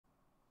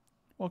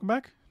Welcome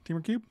back,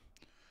 Temur Cube.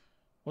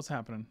 What's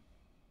happening?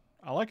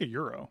 I like a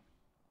Euro.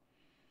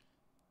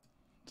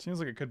 Seems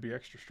like it could be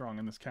extra strong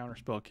in this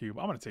counterspell cube.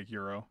 I'm going to take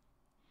Euro.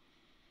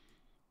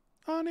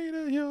 I need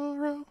a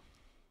Euro.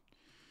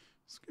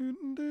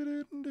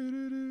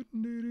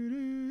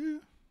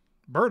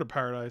 Bird of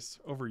Paradise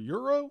over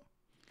Euro?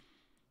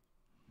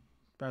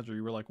 Badger,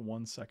 you were like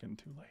 1 second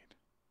too late.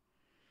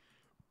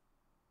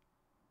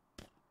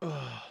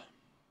 Ugh.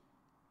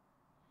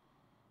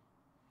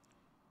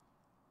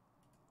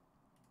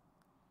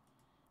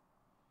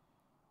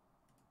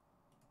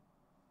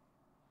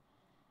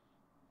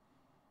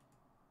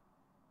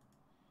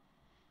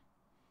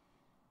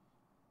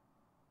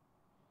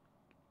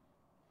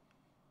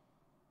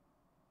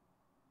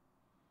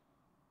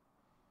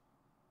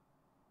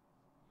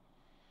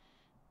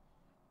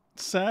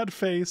 Sad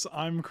face,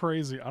 I'm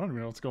crazy. I don't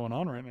even know what's going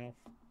on right now.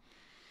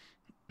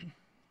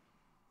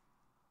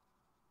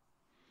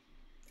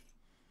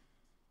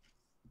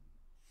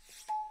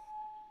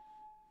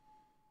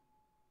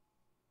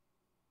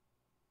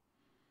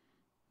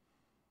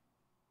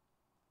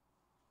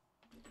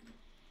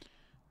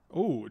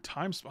 Oh,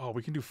 times. Oh,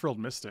 we can do Frilled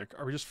Mystic.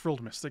 Are we just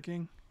Frilled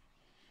Mysticking?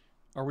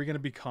 Are we going to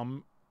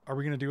become. Are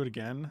we going to do it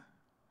again?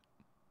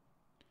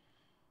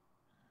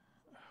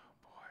 Oh,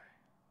 boy.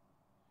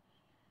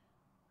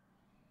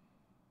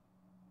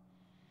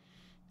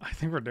 I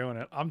think we're doing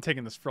it. I'm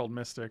taking this Frilled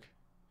Mystic.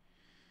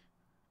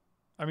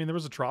 I mean, there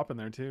was a Trop in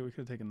there, too. We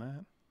could have taken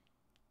that.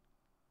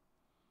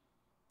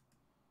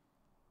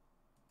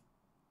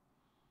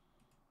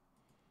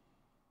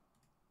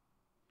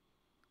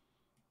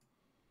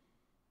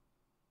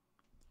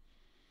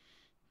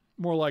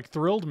 More like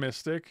Thrilled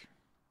Mystic.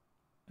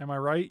 Am I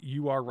right?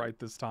 You are right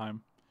this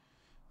time.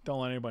 Don't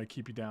let anybody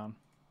keep you down.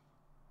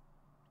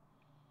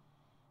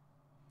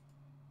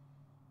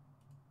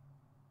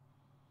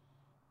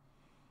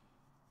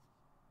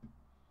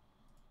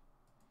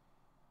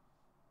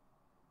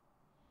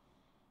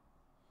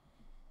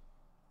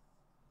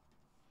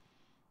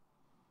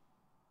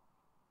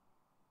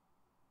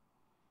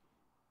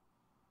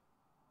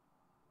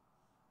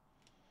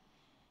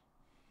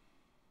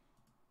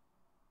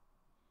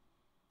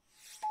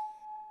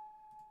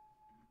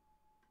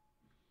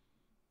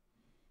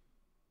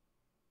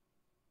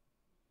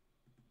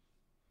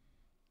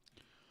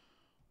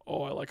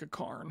 Oh, I like a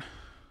Karn.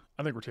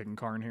 I think we're taking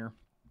Karn here.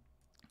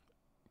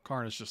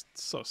 Karn is just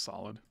so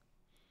solid.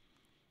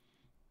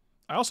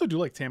 I also do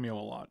like Tamiyo a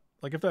lot.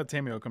 Like, if that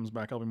Tamiyo comes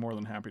back, I'll be more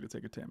than happy to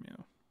take a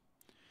Tamiyo.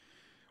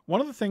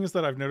 One of the things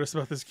that I've noticed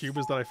about this cube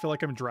is that I feel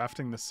like I'm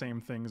drafting the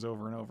same things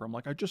over and over. I'm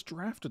like, I just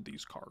drafted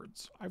these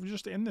cards. I was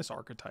just in this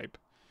archetype.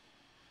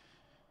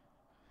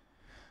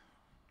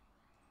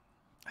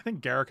 I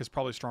think Garrick is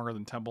probably stronger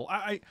than Temple.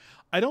 I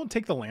don't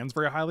take the lands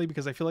very highly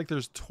because I feel like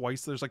there's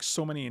like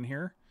so many in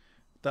here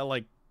that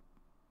like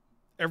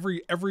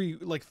every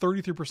like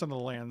 33% of the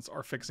lands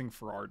are fixing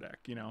for our deck,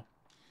 you know.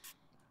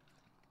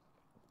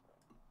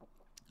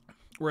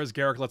 Whereas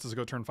Garrick lets us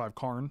go turn 5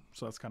 Karn,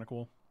 so that's kind of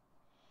cool.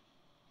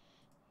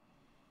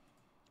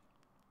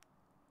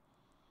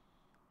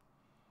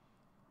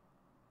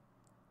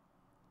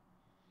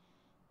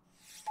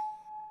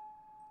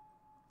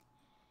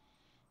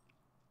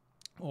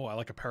 Oh, I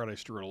like a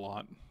Paradise Druid a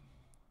lot.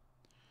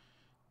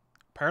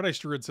 Paradise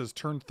Druid says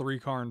turn 3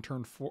 Karn,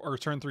 turn 4, or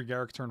turn 3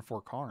 Garrick, turn 4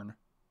 Karn.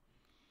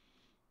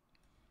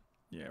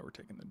 Yeah, we're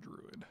taking the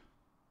Druid.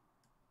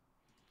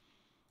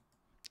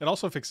 It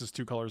also fixes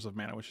 2 colors of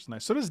mana, which is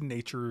nice. So does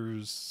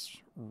Nature's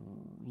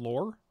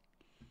Lore.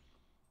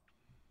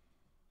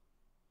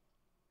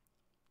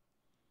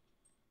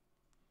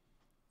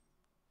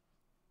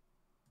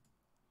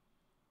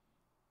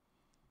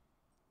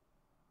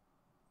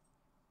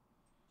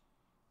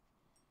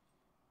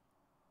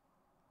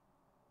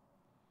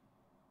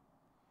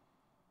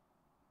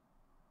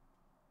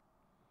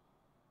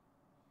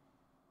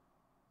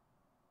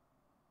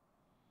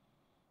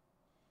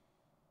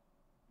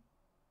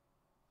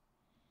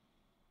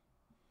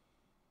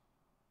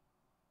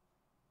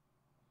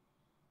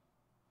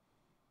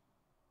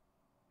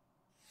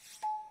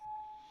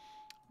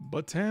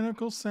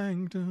 Botanical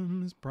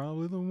Sanctum is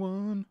probably the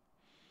one.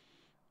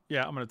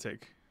 Yeah, I'm going to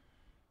take.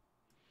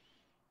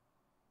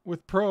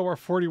 With Pro, our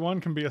 41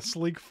 can be a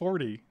sleek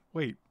 40.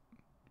 Wait.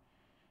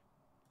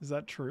 Is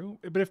that true?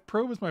 But if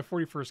Probe is my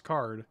 41st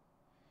card,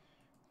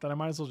 then I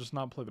might as well just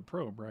not play the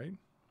Probe, right?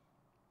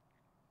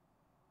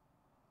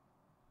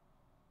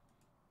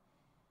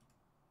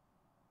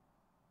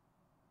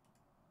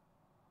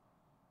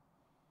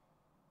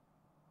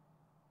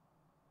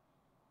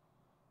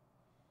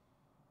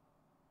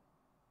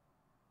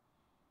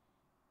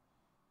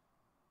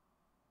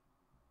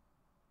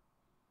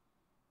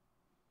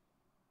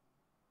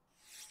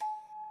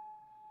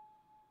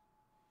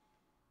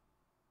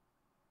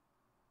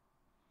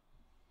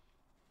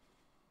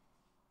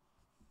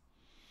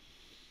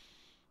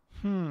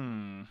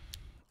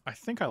 I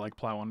think I like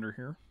Plow Under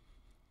here.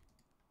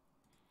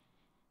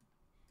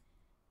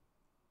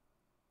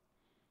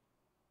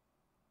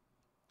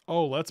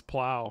 Oh, let's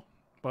plow.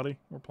 Buddy,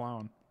 we're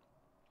plowing.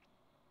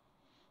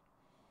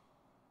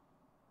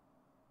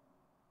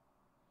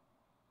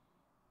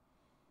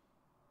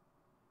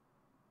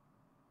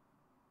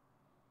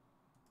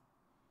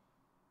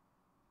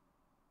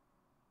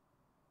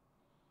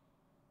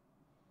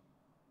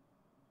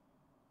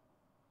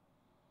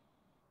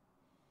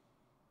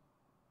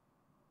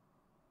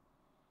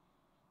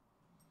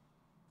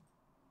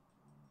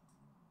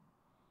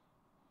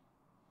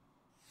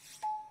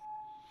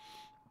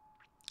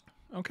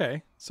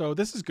 Okay, so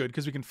this is good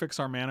because we can fix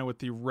our mana with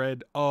the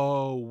red.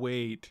 Oh,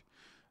 wait.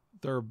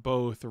 They're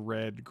both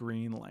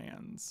red-green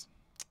lands.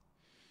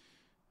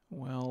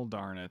 Well,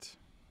 darn it.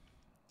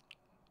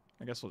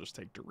 I guess we'll just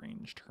take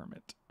Deranged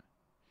Hermit.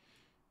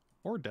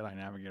 Or Deadeye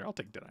Navigator. I'll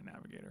take Deadeye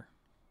Navigator.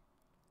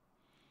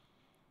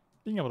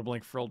 Being able to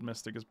blink Frilled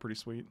Mystic is pretty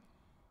sweet.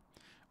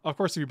 Of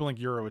course, if you blink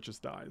Euro, it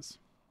just dies.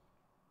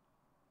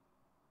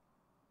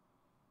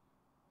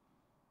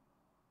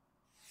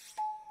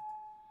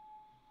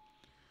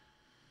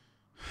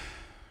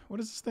 What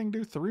does this thing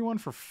do?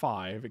 3-1 for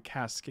 5. It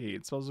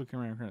cascades. Spells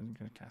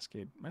can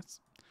cascade. That's,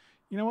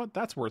 you know what?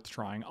 That's worth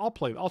trying.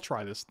 I'll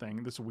try this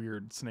thing. This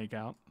weird snake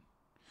out.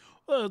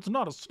 It's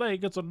not a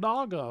snake. It's a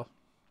naga.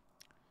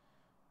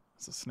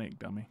 It's a snake,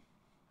 dummy.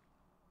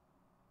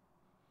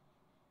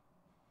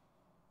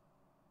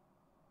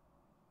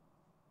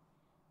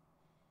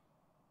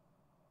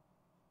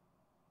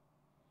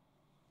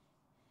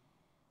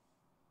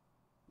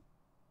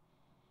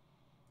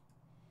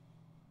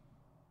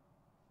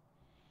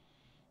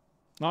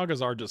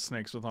 Nagas are just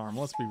snakes with arm.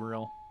 Let's be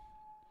real.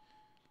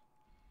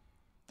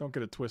 Don't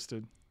get it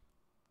twisted.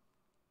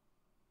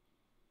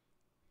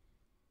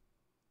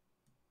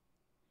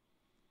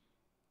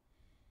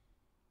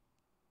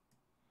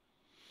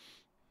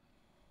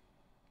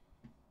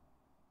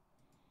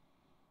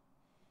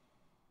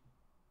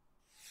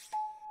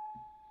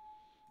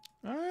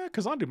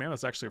 Kazandu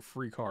Mammoth's actually a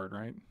free card,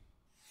 right?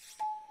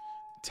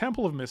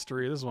 Temple of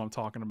Mystery. This is what I'm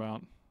talking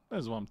about. This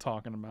is what I'm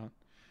talking about.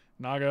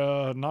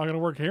 Naga, not gonna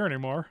work here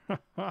anymore.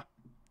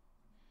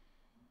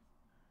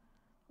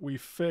 We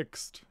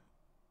fixed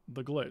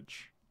the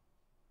glitch.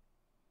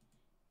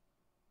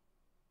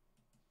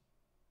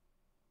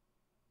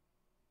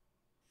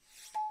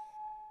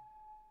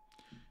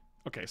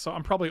 Okay, so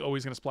I'm probably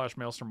always gonna splash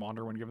Maelstrom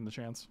Wander when given the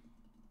chance.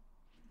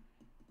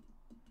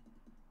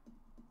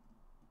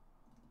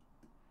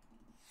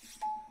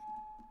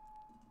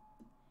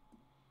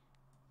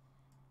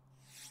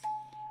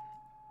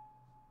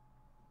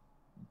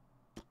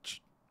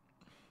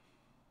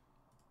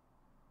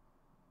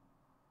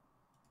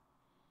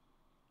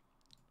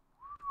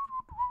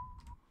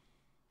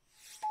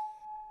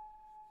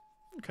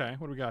 Okay,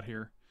 what do we got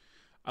here?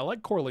 I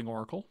like Coiling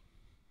Oracle.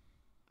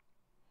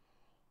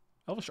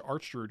 Elvish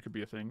Archdruid could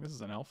be a thing. This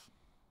is an elf.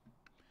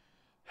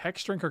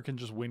 Hex Drinker can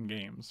just win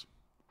games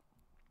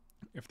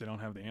if they don't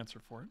have the answer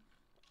for it.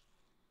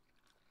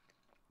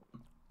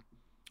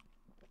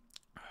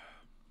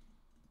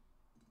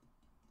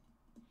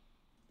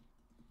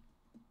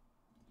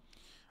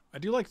 I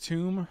do like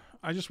Tomb.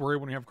 I just worry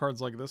when we have cards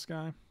like this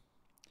guy.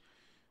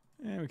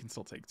 We can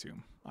still take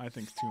Tomb. I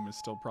think Tomb is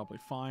still probably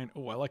fine.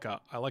 Oh, I like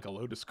a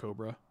Lotus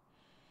Cobra.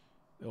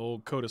 The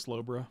old Cotus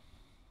Lobra.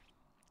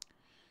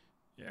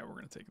 Yeah, we're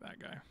gonna take that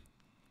guy.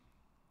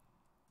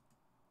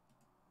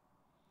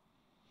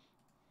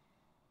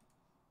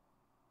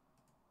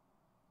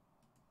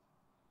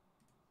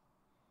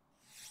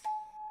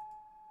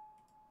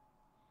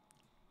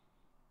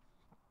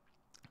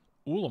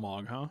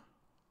 Ulamog, huh?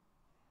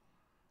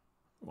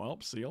 Well,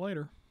 see you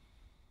later.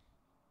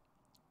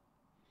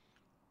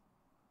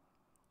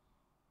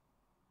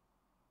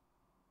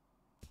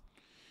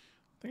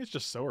 I think it's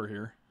just Sower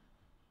here.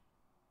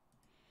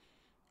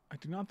 I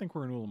do not think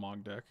we're an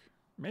Ulamog deck.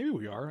 Maybe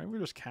we are. Maybe we're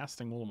just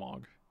casting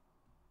Ulamog.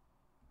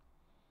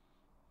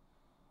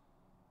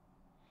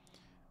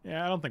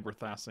 Yeah, I don't think we're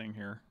Thassing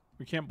here.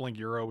 We can't blink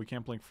Euro. We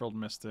can't blink Frilled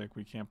Mystic.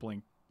 We can't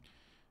blink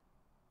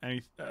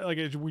any.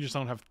 We just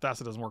don't have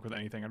Thassa. Doesn't work with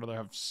anything. I'd rather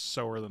have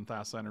Sower than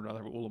Thassa, and I'd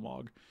rather have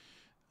Ulamog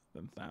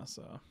than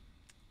Thassa.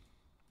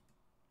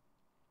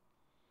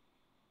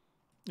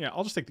 Yeah,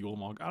 I'll just take the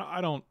Ulamog.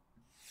 I don't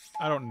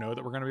know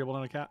that we're gonna be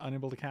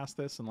unable to cast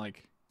this, and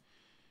like,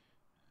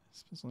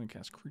 it's only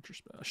cast creature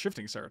spell.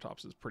 Shifting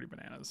Ceratops is pretty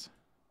bananas.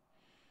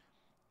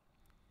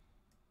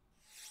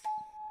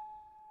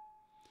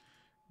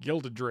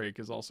 Gilded Drake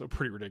is also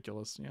pretty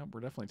ridiculous. Yeah,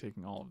 we're definitely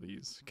taking all of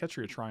these.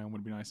 Ketria Triumph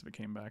would be nice if it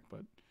came back,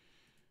 but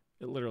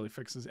it literally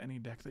fixes any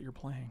deck that you're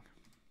playing.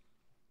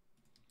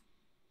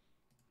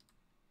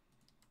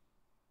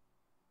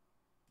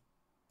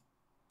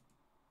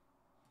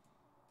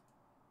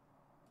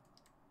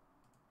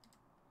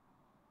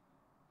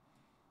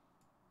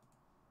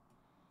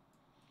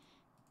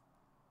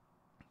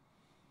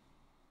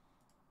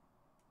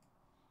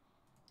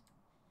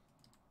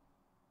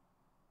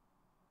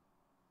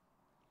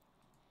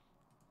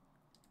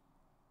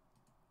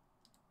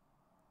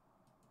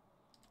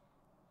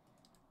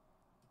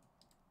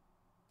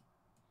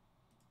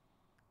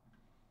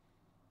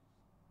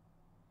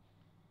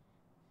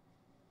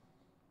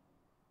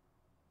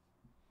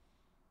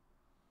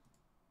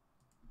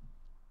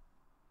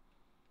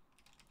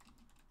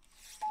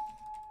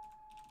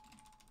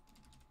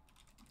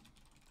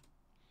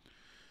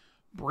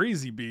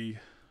 Brazy Bee.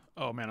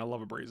 Oh man, I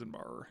love a Brazen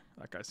Borrower.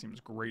 That guy seems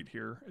great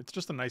here. It's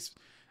just a nice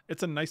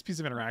piece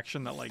of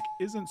interaction that like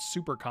isn't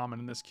super common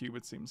in this cube,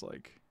 it seems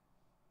like.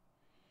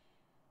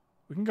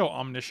 We can go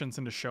Omniscience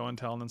into Show and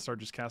Tell and then start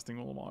just casting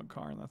Ulamog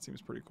Karn. That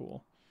seems pretty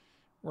cool.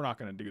 We're not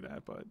going to do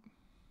that, but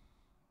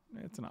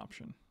it's an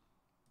option.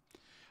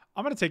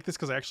 I'm going to take this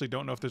because I actually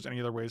don't know if there's any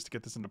other ways to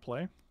get this into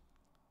play.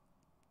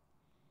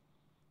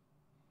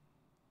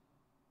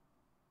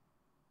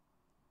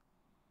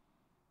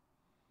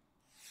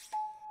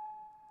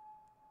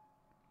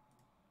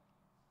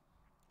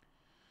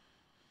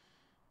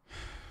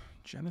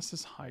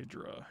 Genesis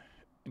Hydra.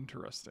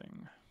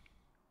 Interesting.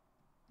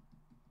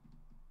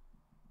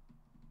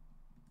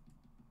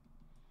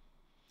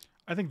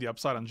 I think the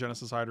upside on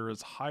Genesis Hydra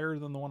is higher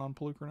than the one on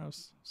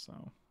Pelucranos,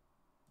 so...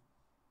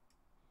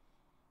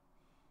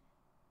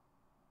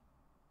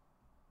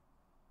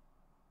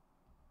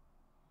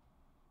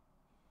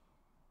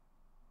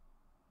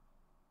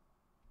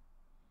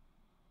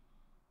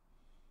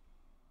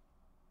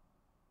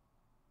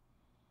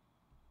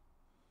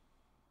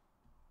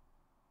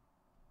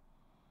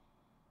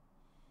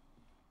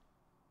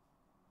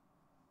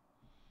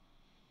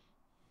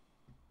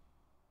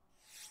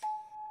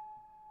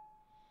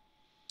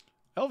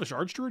 Elvish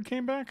Archdruid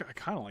came back? I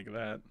kind of like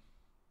that.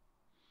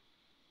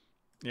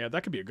 Yeah,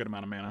 that could be a good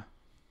amount of mana.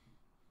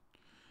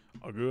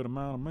 A good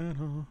amount of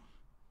mana.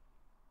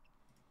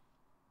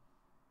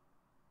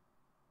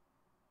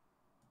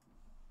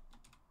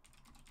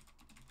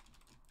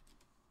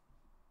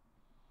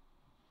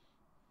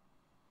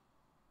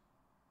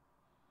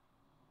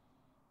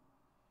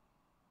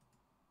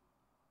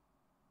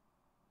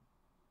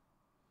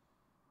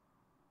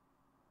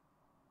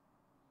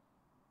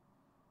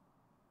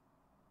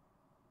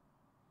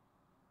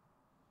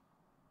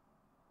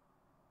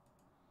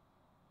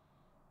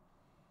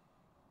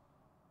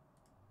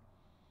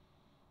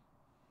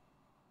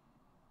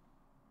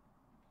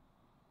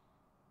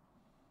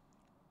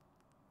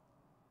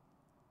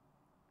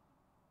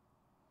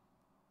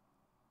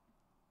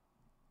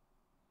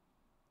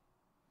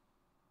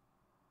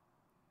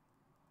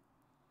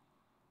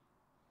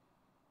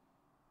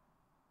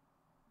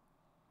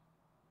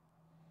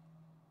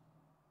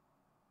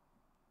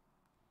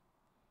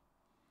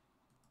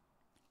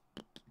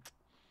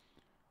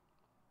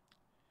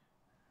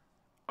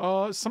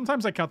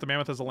 Sometimes I count the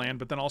Mammoth as a land,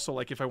 but then also,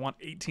 like, if I want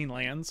 18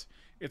 lands,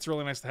 it's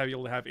really nice to be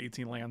able to have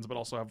 18 lands, but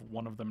also have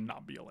one of them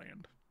not be a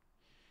land.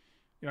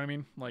 You know what I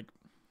mean? Like,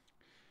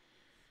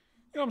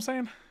 you know what I'm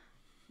saying?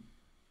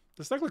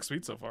 This deck looks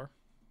sweet so far.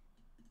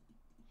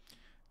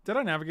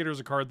 Deadeye Navigator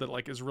is a card that,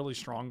 like, is really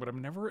strong, but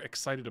I'm never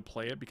excited to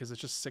play it because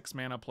it's just 6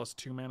 mana plus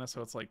 2 mana,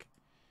 so it's like...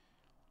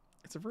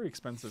 It's a very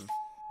expensive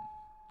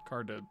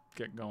card to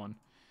get going.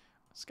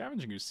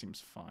 Scavenging Ooze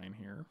seems fine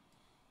here.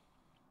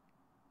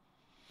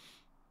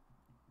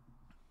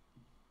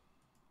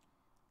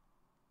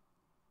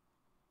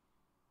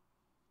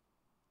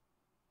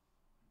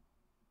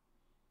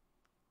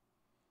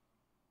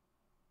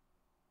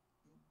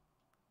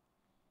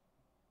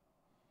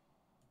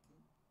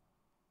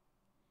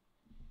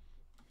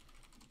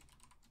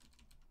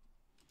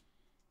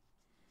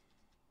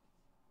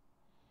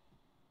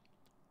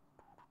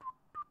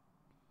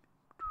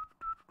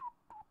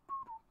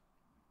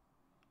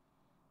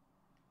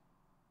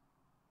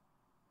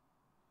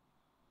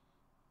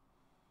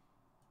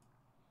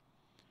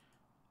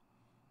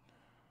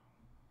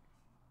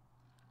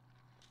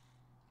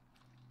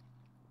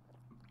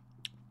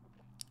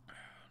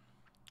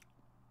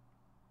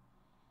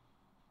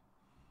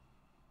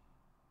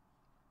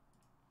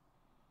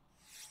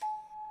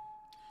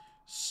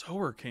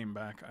 Sower came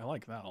back. I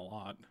like that a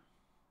lot.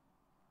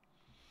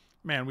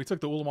 Man, we took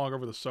the Ulamog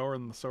over the Sower,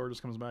 and the Sower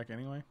just comes back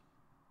anyway.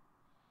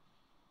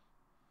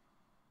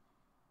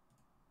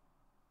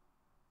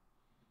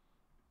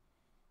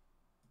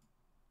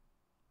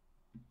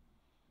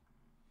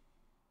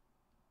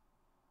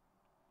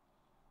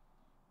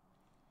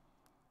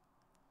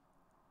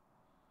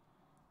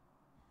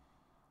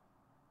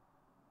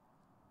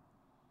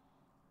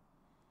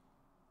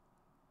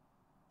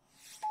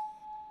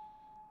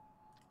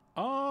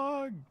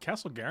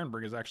 Castle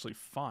Garenberg is actually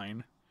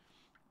fine.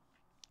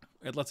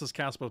 It lets us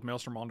cast both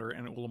Maelstrom Wanderer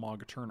and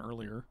Ulamog a turn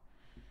earlier.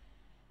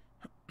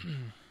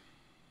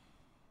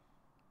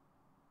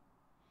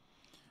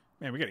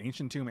 Man, we got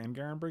Ancient Tomb and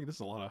Garenberg. This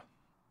is a lot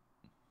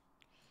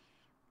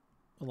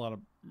of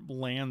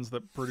lands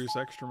that produce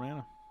extra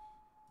mana.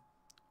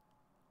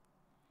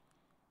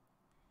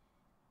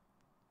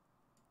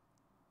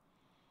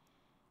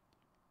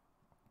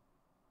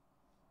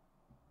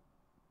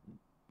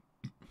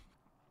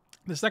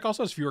 This deck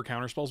also has fewer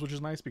counterspells, which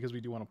is nice because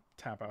we do want to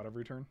tap out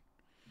every turn.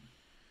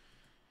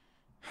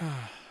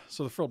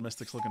 So the Frilled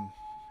Mystic's looking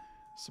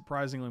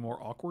surprisingly more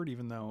awkward,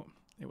 even though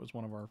it was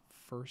one of our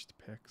first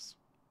picks.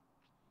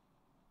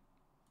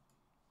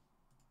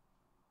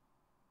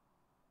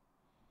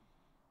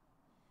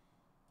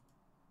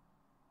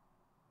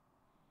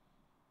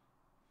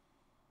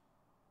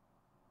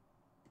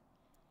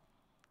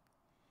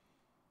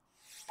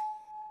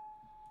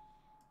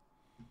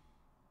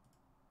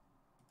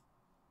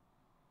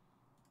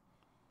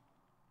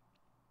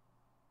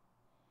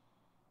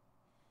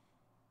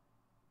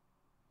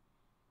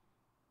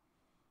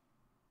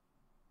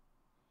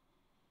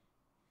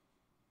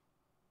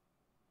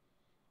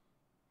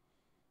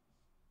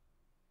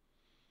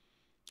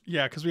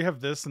 Yeah, because we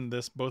have this and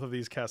this, both of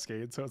these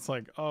cascade. So it's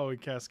like, oh, we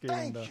cascade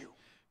into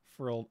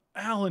for old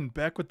Alan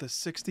Beck with the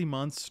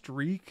 60-month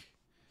streak.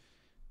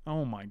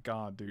 Oh my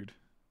god, dude.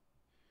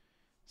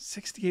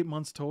 68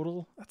 months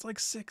total? That's like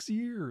 6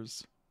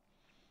 years.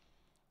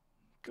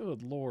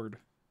 Good lord.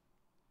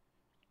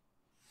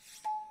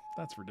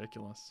 That's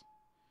ridiculous.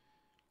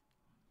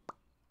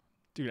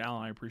 Dude,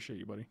 Alan, I appreciate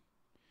you, buddy.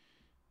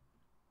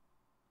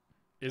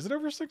 Is it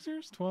over 6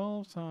 years?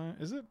 12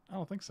 times. Is it? I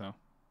don't think so.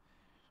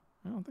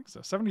 I don't think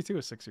so. 72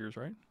 is 6 years,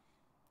 right?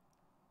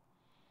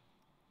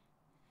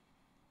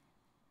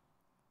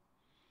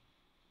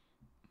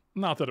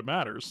 Not that it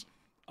matters.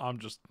 I'm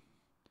just...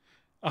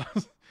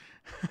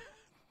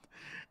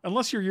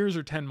 unless your years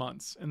are 10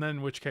 months. And then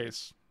in which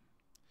case...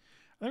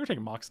 I think we're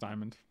taking Mox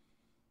Diamond.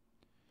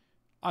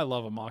 I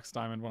love a Mox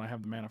Diamond when I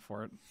have the mana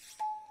for it.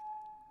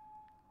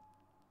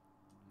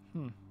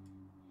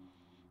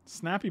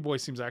 Snappy Boy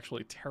seems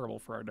actually terrible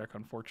for our deck,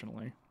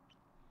 unfortunately.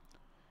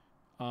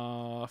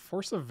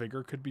 Force of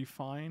Vigor could be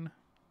fine.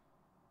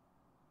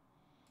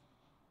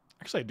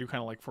 Actually, I do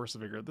kind of like Force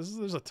of Vigor.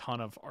 There's a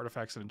ton of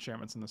artifacts and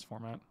enchantments in this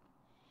format.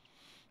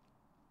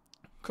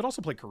 Could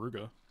also play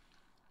Karuga.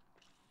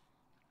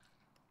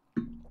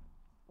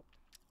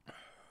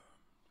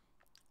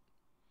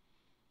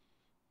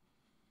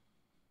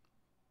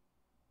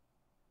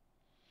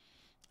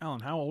 Alan,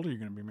 how old are you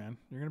going to be, man?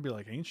 You're going to be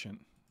like ancient.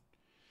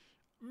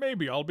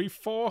 Maybe I'll be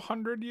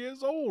 400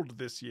 years old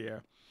this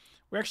year.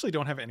 We actually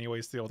don't have any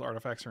ways to deal with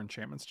artifacts or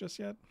enchantments just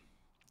yet.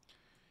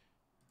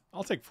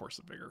 I'll take Force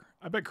of Vigor.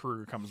 I bet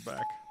Karuga comes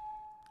back.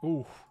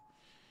 Ooh.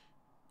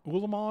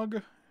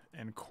 Ulamog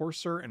and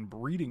Courser and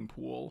Breeding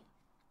Pool.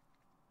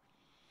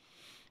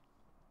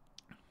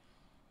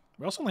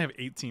 We also only have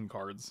 18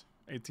 cards.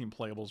 18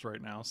 playables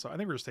right now, so I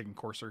think we're just taking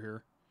Courser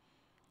here.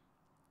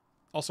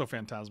 Also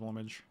Phantasmal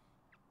Image.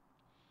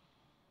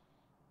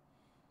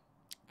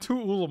 2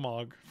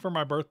 Ulamog for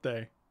my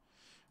birthday.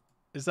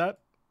 Is that...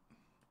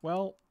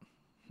 well...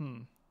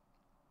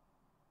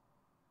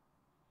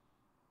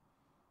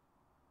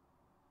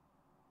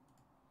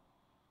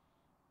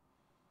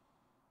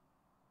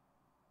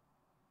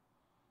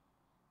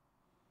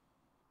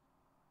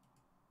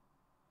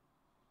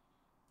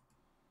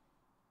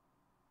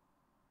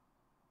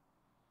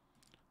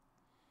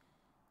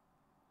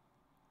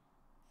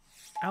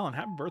 Alan,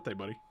 happy birthday,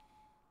 buddy.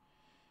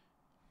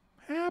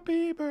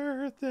 Happy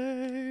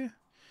birthday.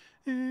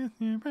 It's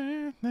your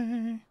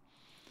birthday.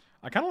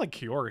 I kind of like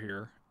Kiora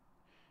here.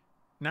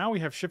 Now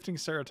we have Shifting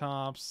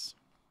Ceratops.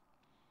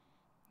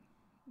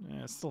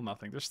 Yeah, it's still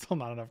nothing. There's still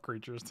not enough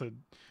creatures to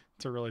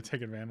really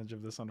take advantage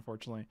of this,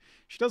 unfortunately.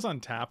 She does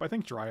untap. I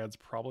think Dryad's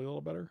probably a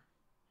little better.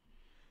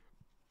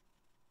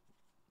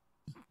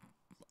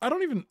 I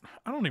don't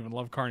even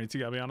love Carney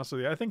T, I'll be honest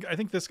with you. I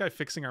think this guy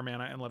fixing our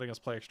mana and letting us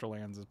play extra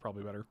lands is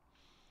probably better.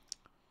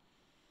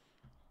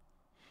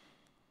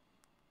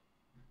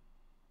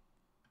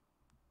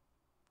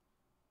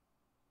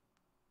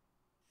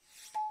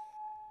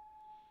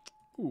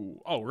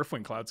 Ooh, oh,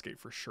 Riftwing Cloudscape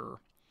for sure.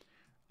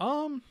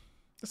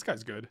 This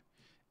guy's good.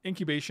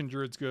 Incubation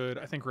Druid's good.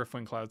 I think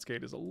Riftwing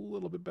Cloudscape is a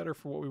little bit better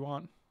for what we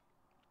want.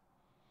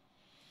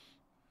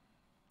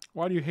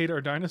 Why do you hate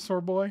our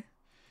dinosaur boy?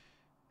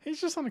 He's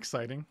just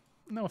unexciting.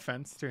 No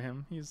offense to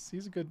him. He's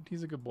a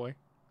good boy.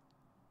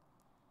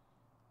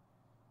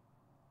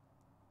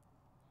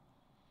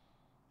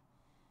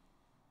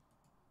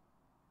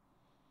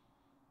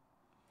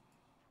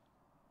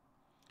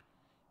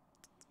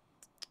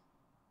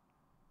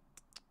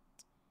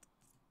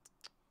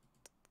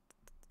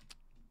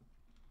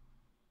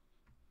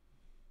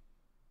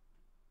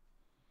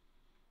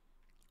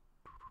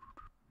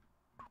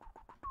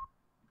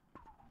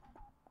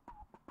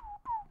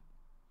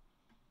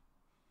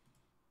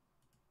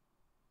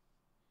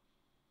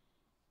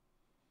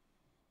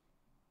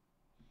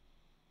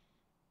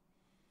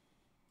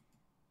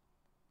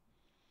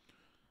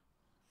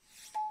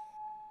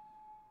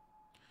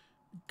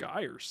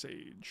 Gyre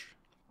Sage.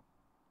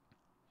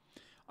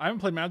 I haven't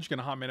played Magic in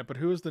a hot minute, but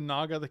who is the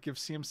Naga that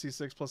gives CMC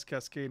 6 plus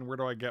Cascade, and where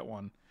do I get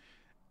one?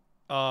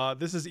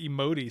 This is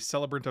Emoti,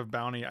 Celebrant of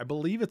Bounty. I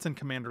believe it's in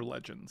Commander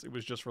Legends. It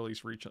was just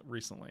released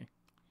recently.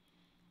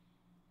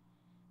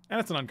 And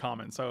it's an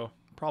uncommon, so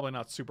probably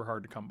not super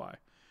hard to come by.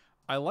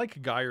 I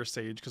like Gyre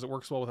Sage because it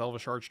works well with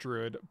Elvish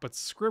Archdruid, but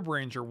Scrib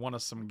Ranger won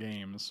us some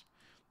games.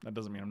 That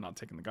doesn't mean I'm not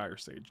taking the Gyre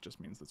Sage. It just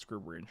means that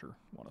Scrib Ranger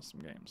won us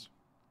some games.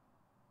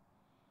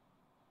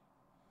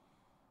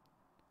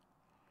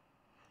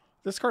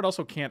 This card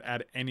also can't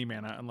add any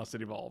mana unless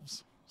it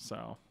evolves,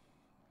 so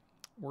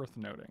worth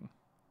noting.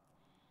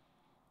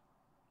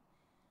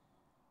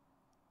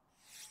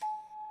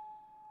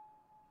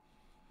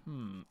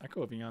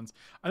 Echo of Eons.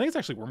 I think it's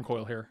actually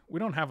Wormcoil here. We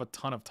don't have a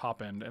ton of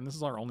top end, and this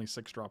is our only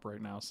 6-drop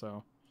right now,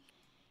 so...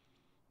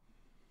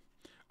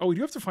 Oh, we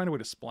do have to find a way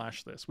to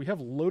splash this. We have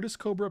Lotus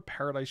Cobra,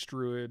 Paradise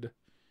Druid,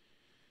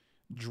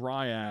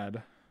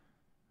 Dryad.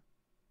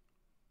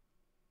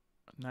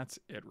 And that's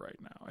it right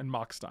now. And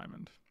Mox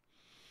Diamond.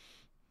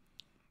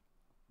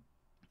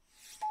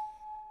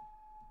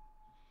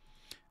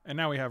 And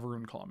now we have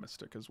Runeclaw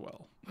Mystic as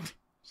well.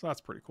 So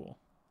that's pretty cool.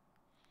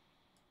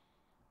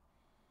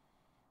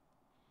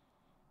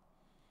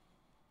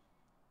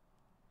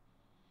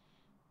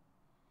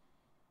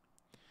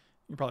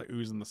 You can probably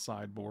ooze in the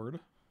sideboard.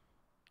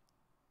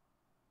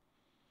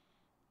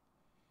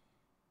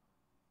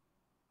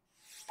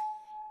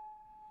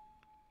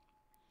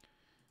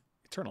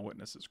 Eternal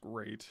Witness is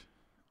great.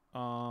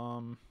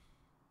 I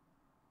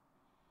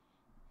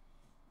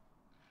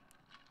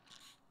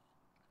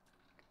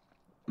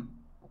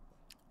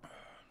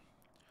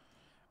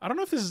don't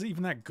know if this is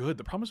even that good.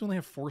 The problem is we only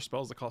have 4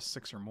 spells that cost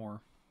 6 or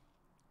more.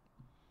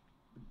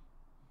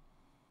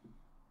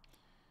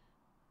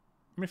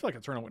 I mean, I feel like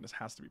Eternal Witness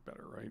has to be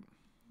better, right?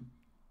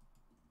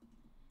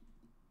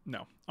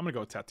 No. I'm going to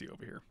go with Tati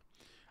over here.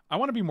 I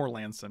want to be more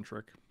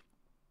land-centric.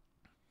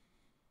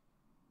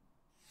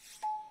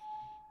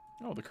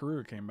 Oh, the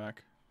Karuru came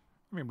back.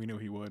 I mean, we knew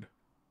he would.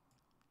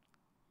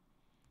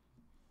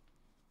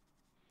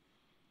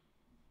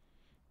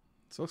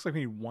 So it looks like we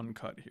need 1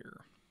 cut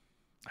here.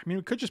 I mean,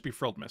 it could just be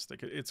Frilled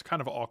Mystic. It's kind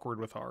of awkward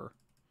with our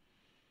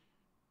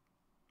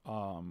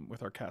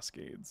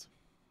Cascades.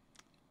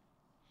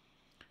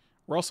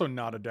 We're also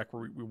not a deck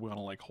where we want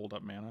to like hold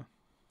up mana.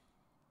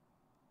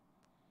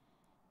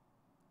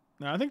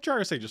 No, I think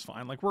Gyro Sage is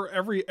fine. Like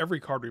every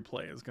card we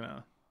play is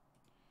gonna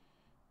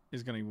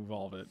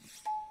evolve it.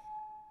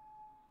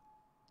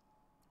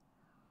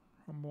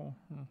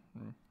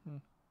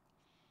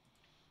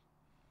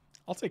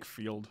 I'll take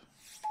Field.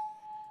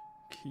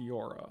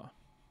 Kiora.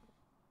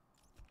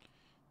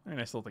 I mean,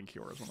 I still think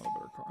Kiora is one of the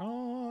better cards.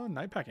 Oh,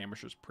 Nightpack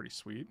Ambush is pretty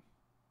sweet.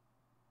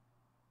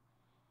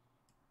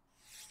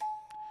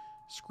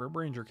 Scrib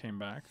Ranger came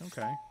back.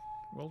 Okay.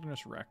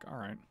 Wilderness Wreck.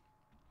 Alright.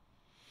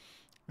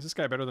 Is this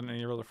guy better than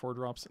any of our other 4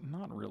 drops?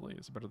 Not really.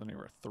 Is it better than any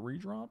of our 3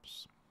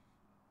 drops?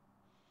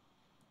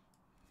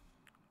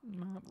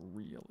 Not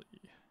really.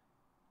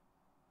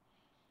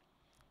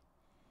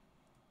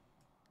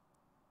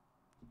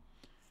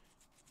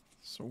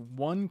 So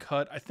 1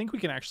 cut. I think we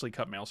can actually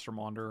cut Maelstrom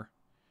Wander.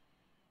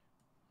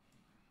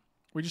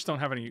 We just don't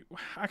have any...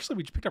 Actually,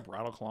 we just picked up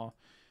Rattleclaw.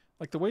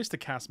 Like, the ways to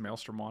cast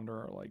Maelstrom Wander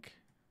are, like...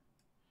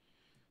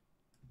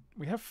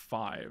 We have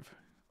 5.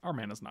 Our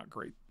mana's not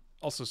great.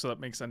 Also, so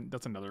that makes...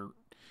 That's another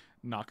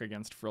knock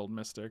against Frilled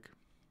Mystic.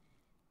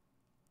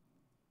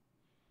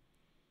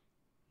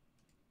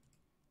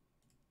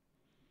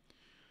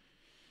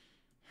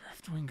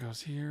 Riftwing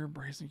goes here.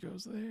 Brazen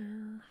goes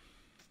there.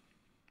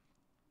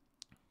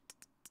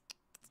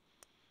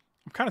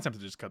 I'm kind of tempted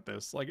to just cut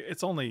this. Like,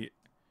 it's only...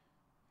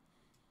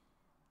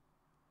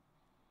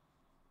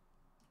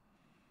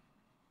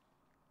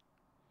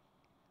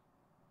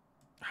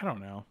 I don't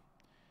know.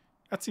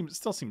 That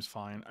still seems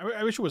fine.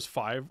 I wish it was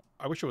 5.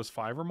 I wish it was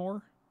 5 or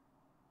more.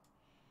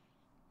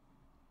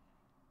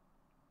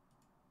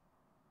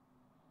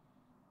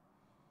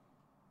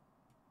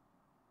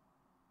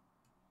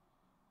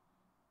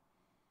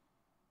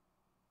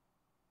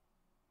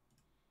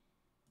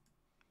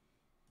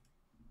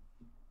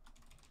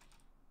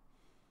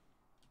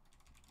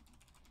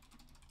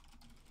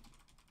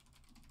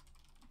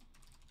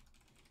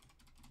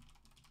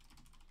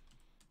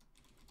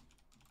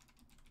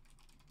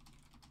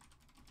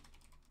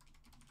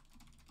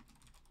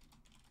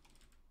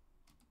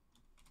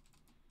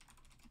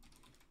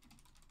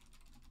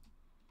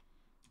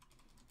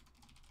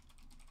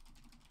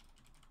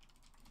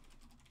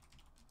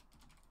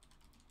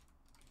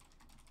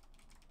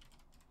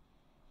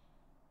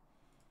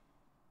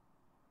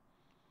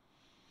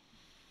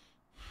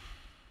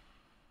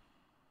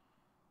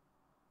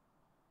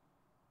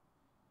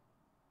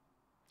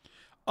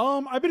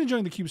 I've been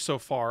enjoying the cube so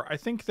far. I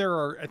think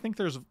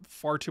there's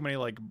far too many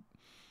like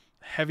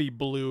heavy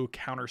blue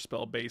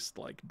counterspell based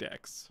like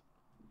decks.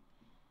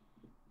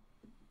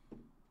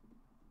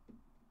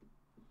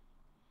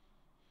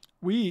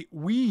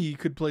 We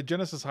could play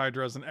Genesis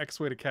Hydra as an X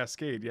way to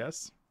Cascade,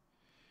 yes?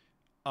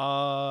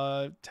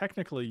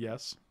 Technically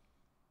yes.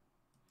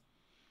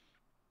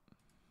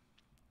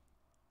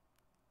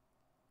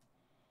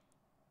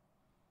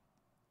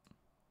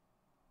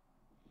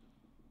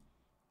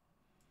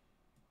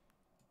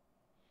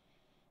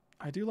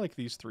 I do like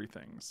these 3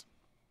 things.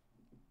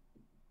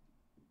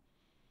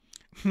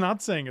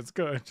 Not saying it's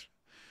good.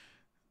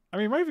 I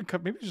mean, might even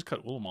cut. Maybe just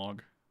cut Ulamog.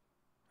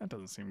 That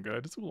doesn't seem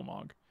good. It's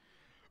Ulamog.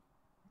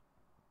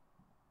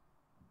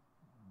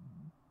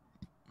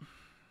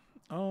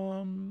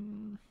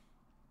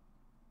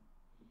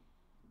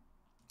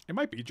 It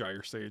might be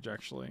Gyre Sage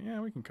actually. Yeah,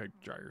 we can cut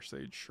Gyre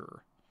Sage,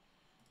 sure.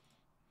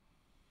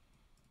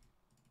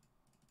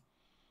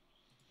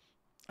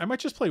 I might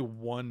just play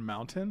 1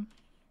 mountain.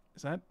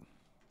 Is that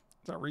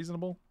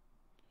reasonable?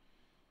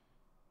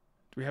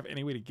 Do we have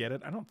any way to get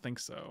it? I don't think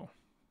so.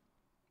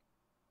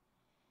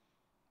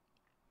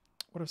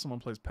 What if someone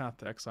plays Path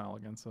to Exile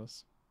against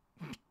us?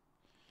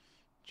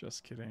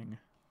 Just kidding.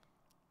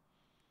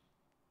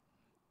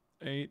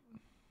 8,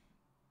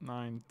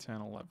 9,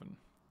 10, 11.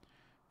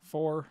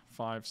 4,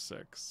 5,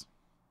 6.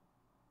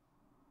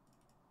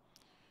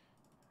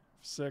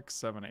 6,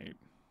 7, 8.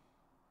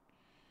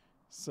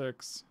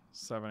 6,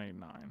 7, 8,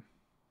 9.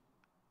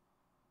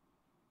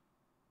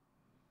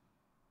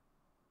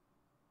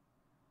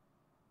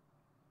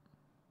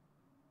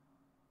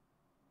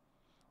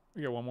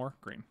 We get one more?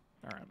 Green.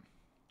 All right.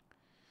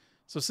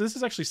 So this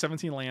is actually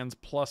 17 lands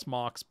plus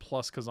Mox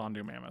plus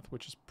Kazandu Mammoth,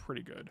 which is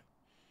pretty good.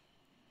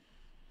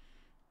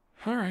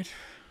 All right.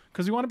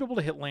 Because we want to be able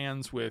to hit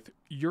lands with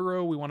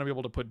Euro. We want to be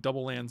able to put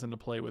double lands into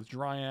play with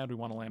Dryad. We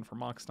want to land for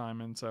Mox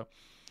Diamond. So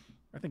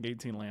I think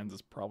 18 lands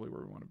is probably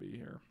where we want to be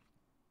here.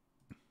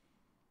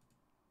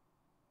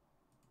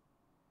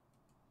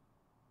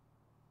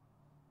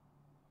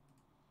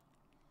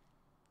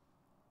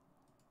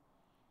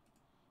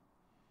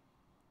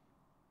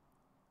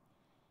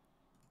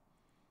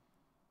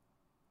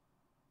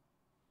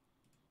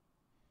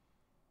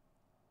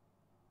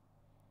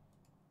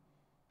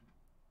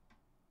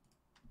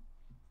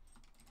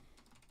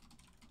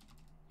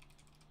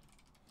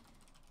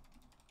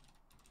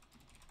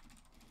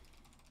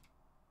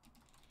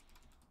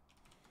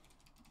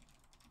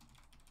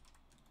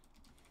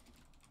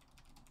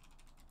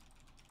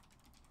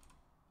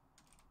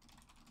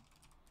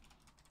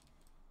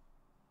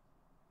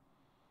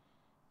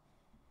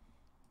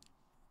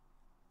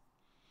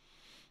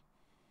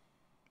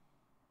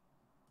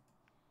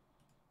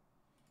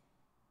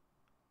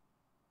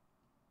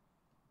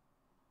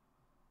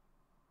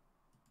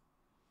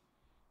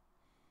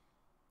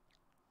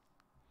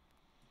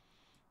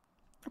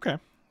 Okay,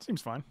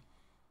 seems fine.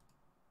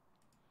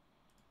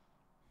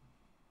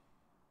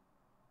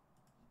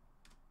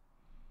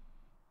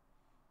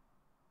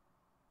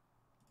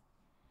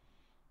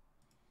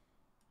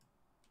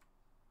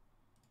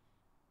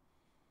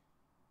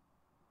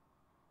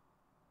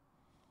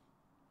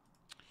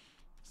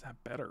 Is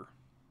that better?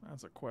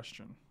 That's a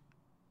question.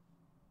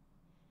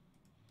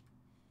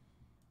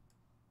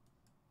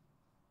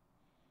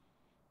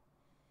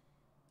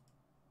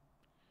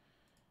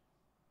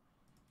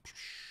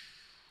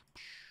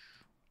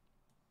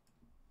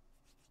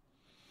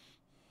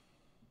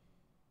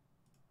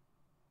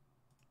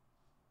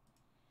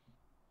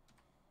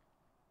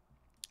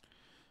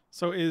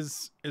 So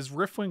is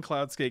Riftwing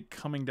Cloudscape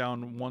coming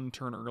down one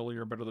turn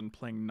earlier better than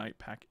playing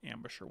Nightpack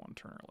Ambusher one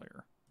turn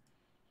earlier?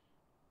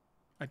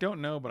 I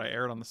don't know, but I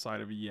erred on the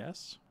side of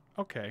yes.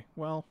 Okay,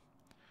 well,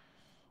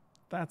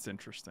 that's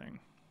interesting.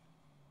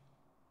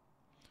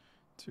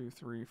 2,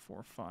 3,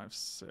 4, 5,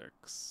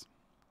 6.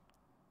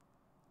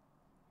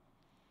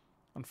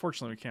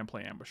 Unfortunately, we can't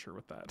play Ambusher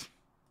with that.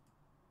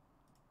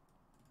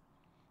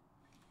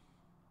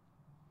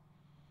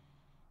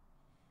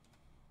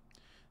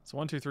 So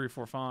 1, 2, 3,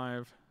 4,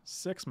 5,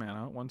 6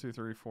 mana. 1, 2,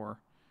 3, 4,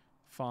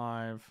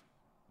 5.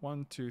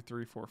 1, 2,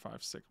 3, 4,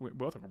 5, 6. We're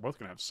both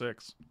gonna have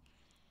 6.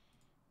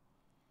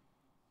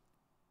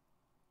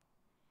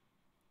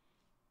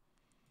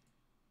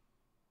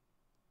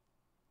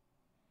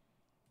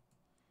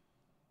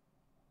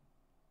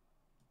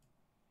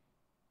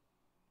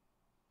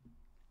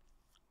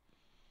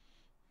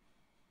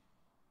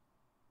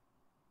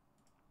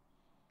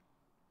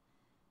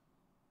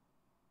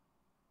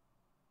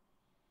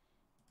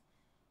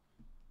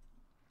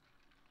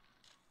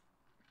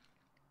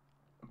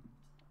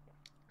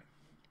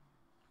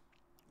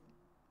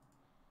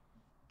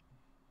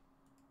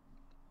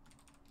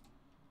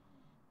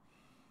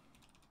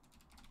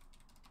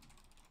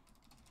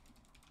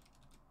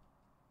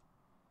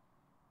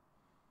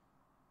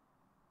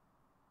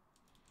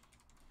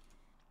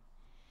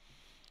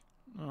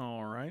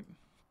 All right.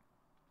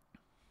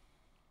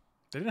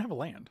 They didn't have a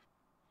land.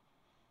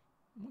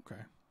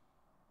 Okay.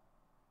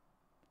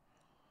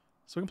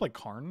 So we can play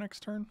Karn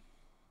next turn?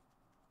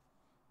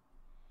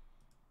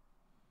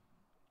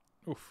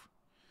 Oof.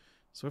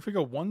 So if we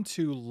go 1,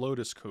 2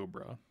 Lotus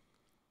Cobra.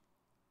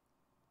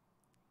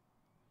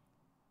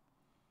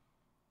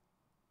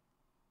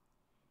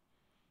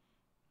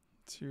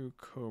 2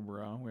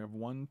 Cobra. We have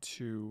 1,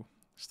 2.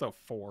 Still have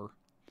 4.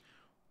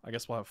 I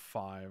guess we'll have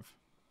 5.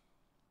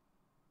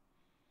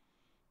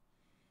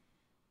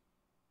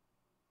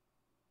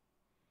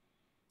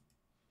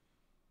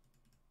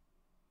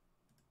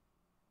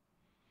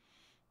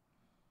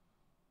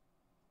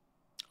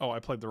 Oh, I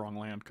played the wrong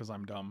land because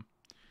I'm dumb.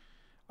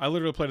 I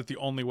literally played it the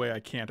only way I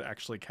can't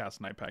actually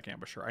cast Nightpack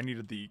Ambusher. I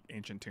needed the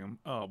Ancient Tomb.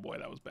 Oh boy,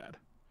 that was bad.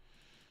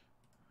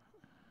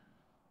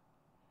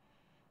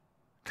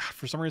 God,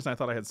 for some reason I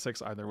thought I had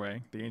 6 either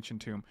way. The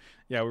Ancient Tomb.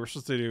 Yeah, we were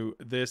supposed to do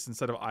this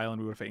instead of Island.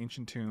 We would have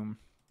Ancient Tomb.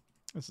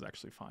 This is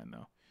actually fine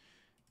though.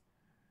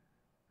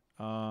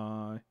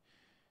 I'm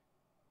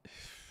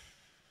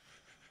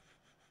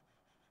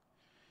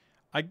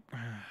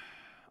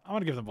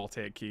gonna give them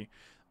Voltaic Key.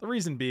 The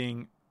reason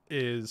being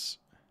is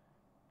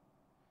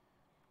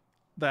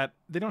that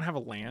they don't have a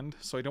land,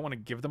 so I don't want to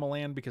give them a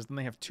land because then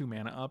they have 2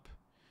 mana up,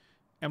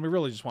 and we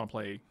really just want to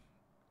play.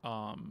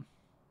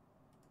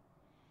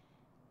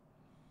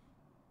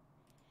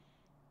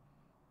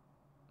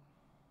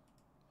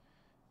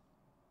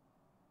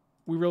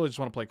 We really just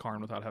want to play Karn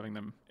without having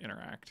them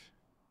interact.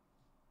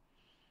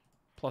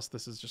 Plus,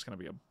 this is just going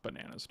to be a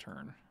bananas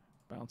turn.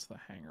 Bounce the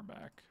hanger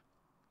back.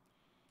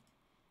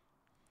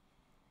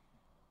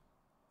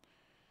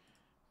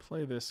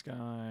 Play this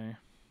guy.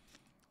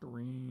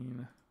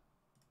 Green.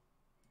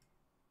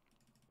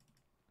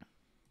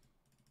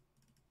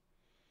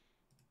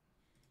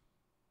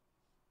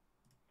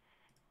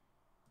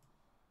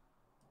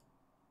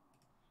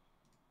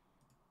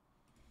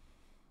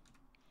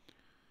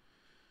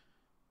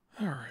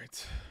 All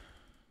right.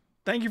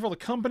 Thank you for the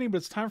company, but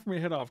it's time for me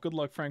to head off. Good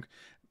luck, Frank.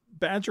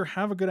 Badger,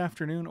 have a good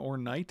afternoon or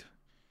night.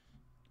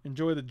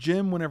 Enjoy the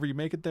gym whenever you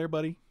make it there,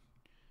 buddy.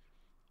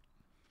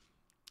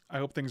 I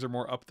hope things are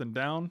more up than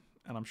down,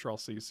 and I'm sure I'll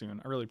see you soon.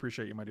 I really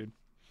appreciate you, my dude.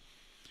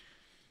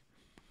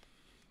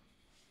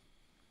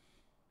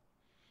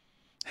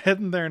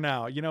 Heading there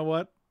now. You know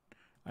what?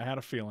 I had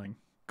a feeling.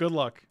 Good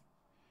luck.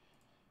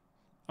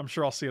 I'm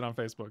sure I'll see it on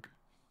Facebook.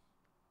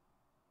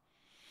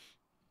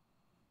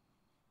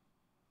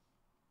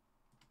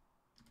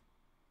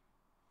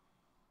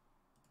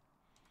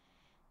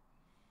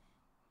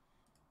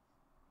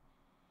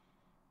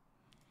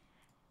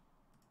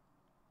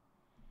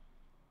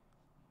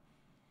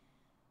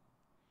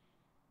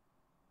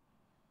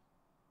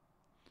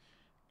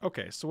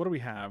 Okay, so what do we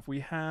have? We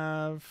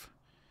have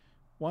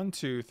 1,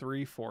 2,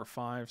 3, 4,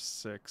 5,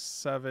 6,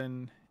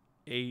 7,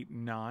 8,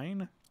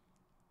 9.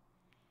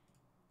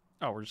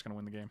 Oh, we're just going to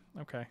win the game.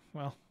 Okay,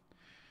 well.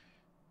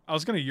 I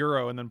was going to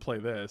Euro and then play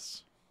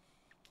this.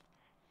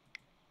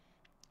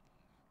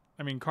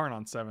 I mean, Karn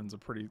on 7's a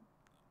pretty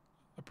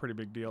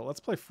big deal. Let's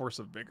play Force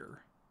of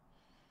Vigor.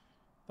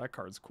 That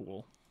card's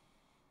cool.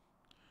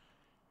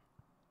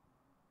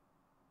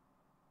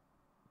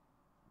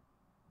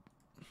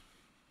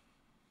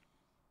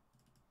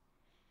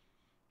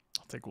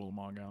 I'll take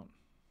Wilmog out.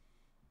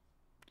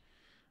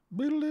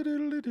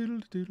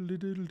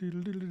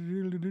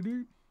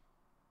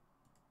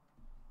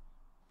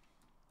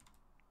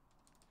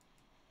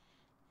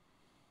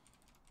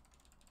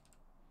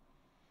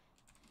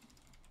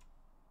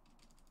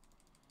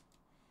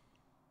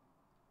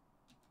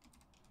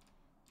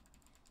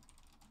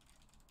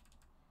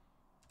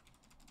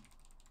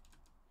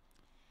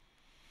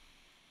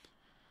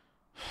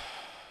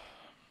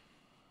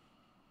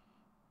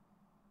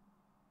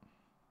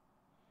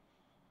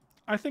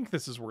 I think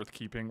this is worth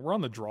keeping. We're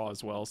on the draw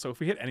as well, so if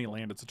we hit any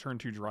land, it's a turn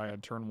 2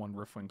 Dryad, turn 1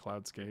 Riftwing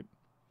Cloudscape.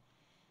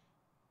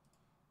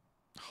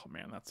 Oh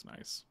man, that's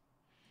nice.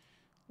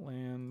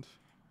 Land,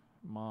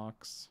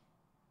 Mox,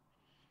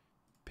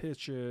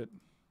 pitch it,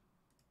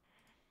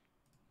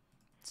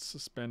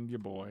 suspend your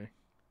boy.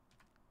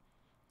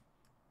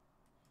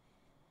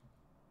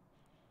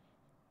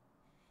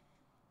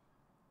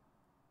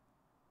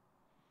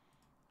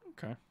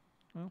 Okay,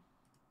 well.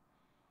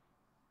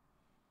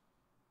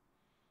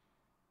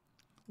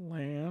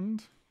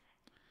 Land,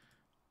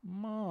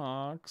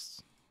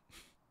 Mox,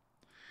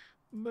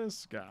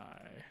 this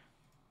guy.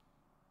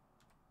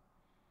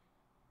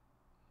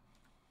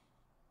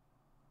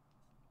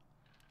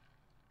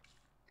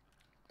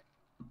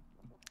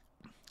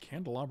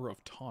 Candelabra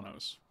of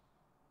Tawnos.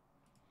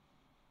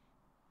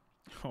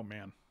 Oh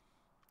man.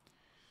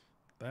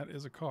 That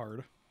is a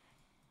card.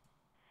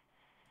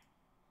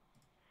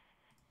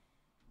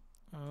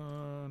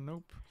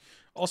 Nope.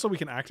 Also, we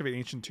can activate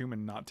Ancient Tomb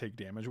and not take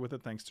damage with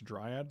it thanks to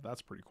Dryad.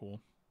 That's pretty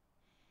cool.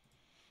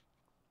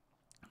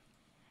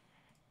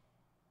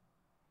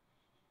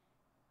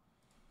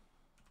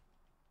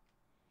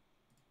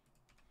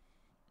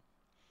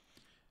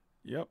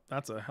 Yep,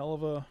 that's a hell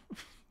of a...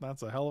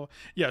 That's a hell of a...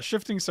 Yeah,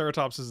 Shifting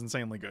Ceratops is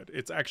insanely good.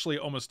 It's actually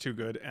almost too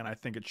good, and I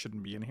think it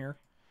shouldn't be in here.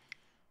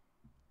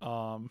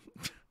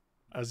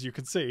 As you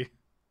can see.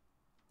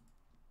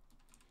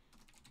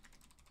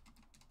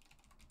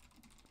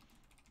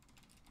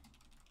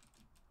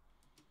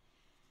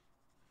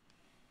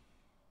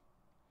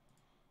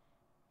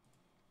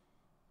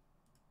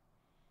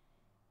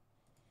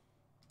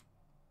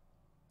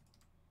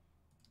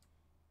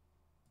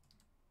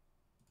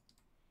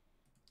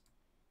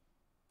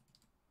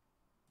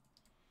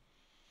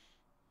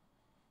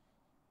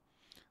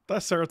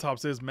 That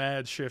Ceratops is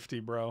mad shifty,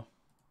 bro.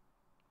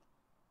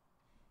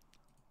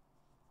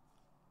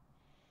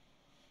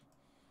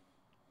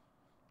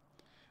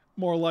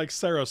 More like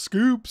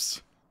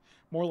Cerascoops.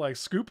 More like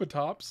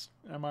Scoopatops.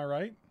 Am I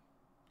right?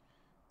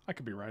 I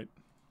could be right.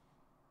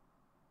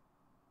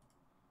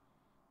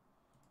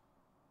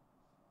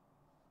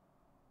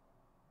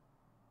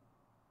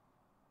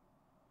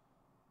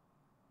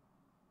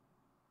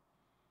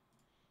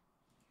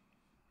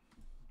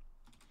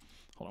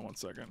 Hold on one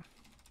second.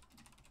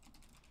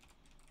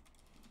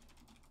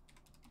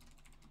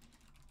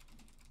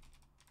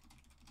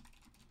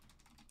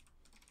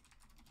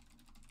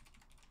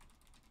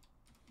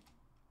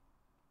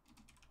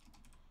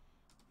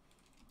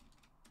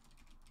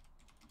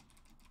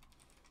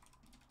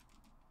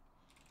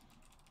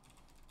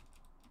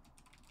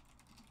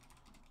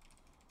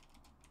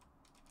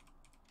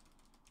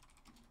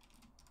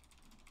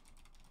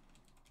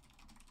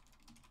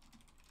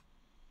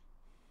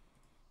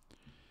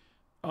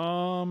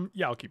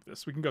 Yeah, I'll keep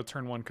this. We can go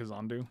turn 1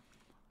 Kazandu.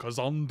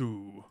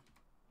 Kazandu.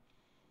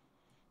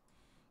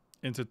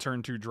 Into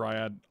turn 2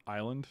 Dryad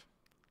Island.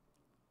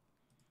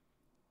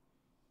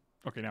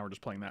 Okay, now we're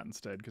just playing that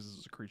instead because this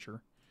is a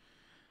creature.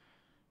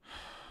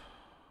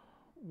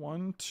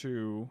 1,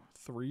 2,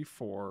 3,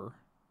 4.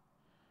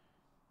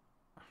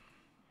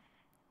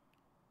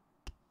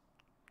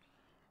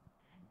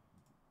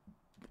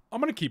 I'm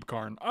going to keep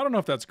Karn. I don't know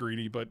if that's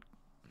greedy, but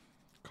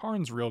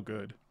Karn's real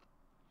good.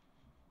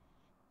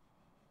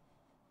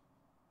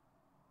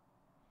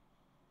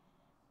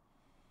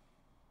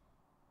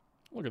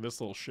 Look at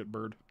this little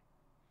shitbird.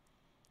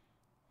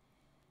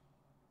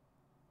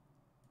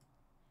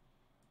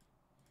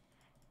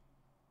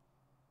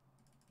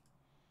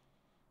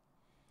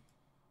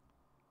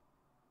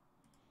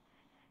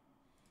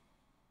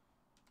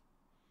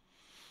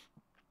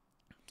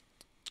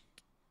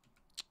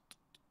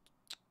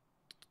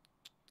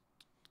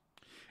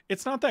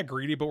 It's not that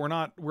greedy, but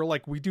we're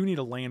like, we do need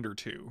a land or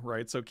two,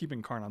 right? So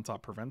keeping Karn on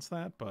top prevents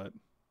that, but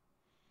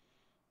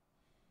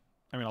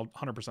I mean, I'll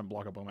 100%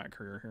 block a Bomat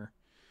Courier here.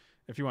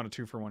 If you want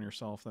a 2-for-1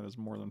 yourself, that is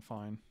more than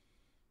fine.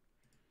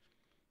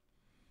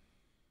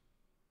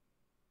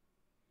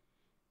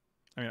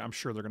 I mean, I'm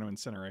sure they're going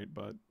to incinerate,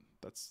 but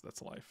that's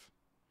life.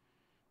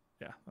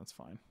 Yeah, that's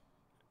fine.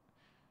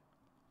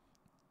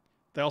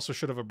 They also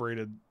should have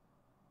abraded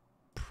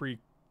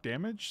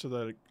pre-damage so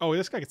that... oh,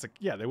 this guy gets a...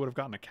 yeah, they would have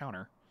gotten a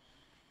counter.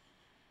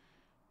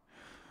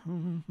 I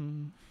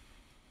mean,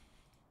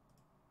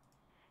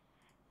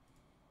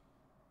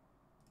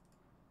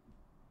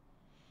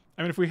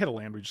 if we hit a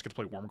land, we just get to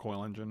play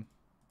Wormcoil Engine.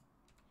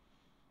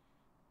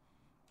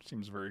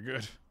 Seems very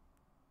good.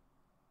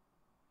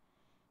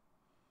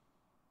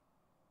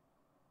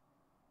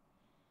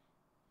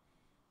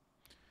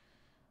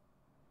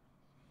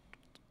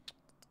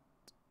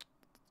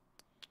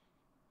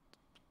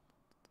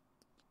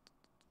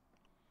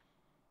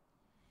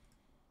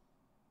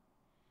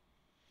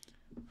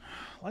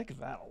 I like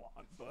that a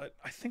lot, but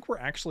I think we're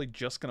actually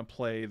just going to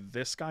play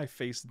this guy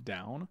face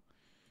down.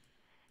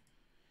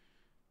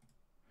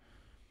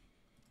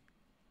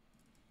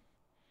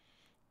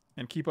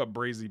 And keep up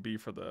Brazy B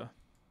for the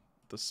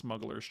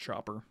Smuggler's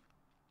Chopper.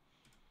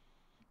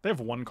 They have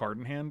 1 card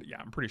in hand. Yeah,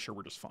 I'm pretty sure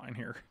we're just fine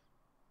here.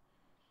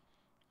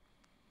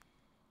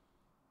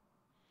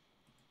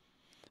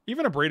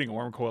 Even abrading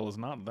Wormcoil is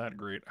not that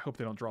great. I hope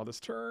they don't draw this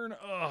turn.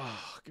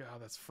 Oh,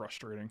 God, that's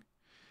frustrating.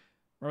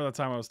 Remember that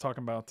time I was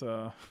talking about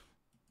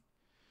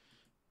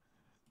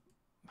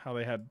how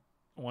they had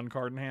 1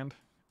 card in hand?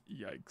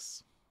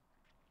 Yikes.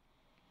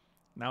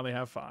 Now they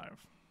have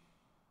 5.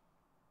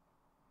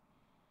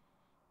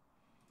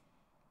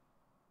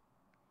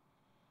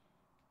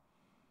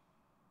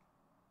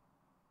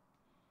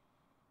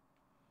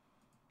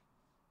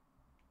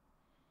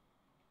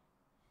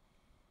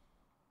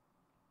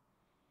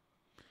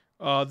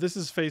 This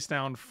is face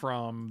down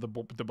from the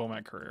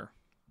Bomat Courier.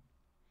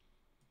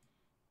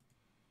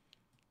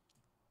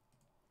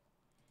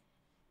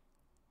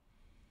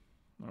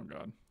 Oh,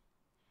 God.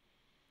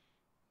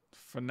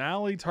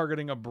 Finale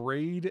targeting a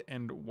Braid,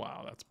 and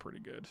wow, that's pretty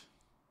good.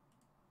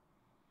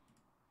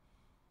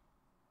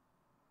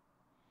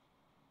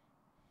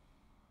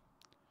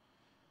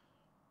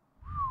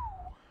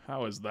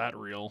 How is that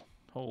real?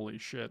 Holy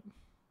shit.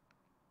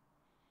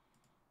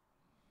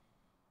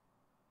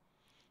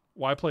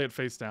 Why play it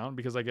face down?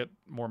 Because I get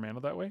more mana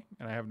that way,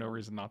 and I have no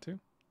reason not to?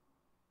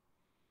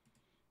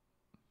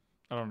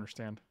 I don't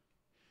understand.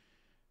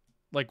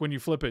 Like, when you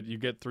flip it, you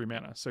get 3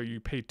 mana. So you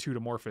pay 2 to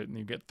morph it, and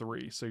you get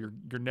 3. So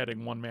you're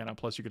netting 1 mana,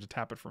 plus you get to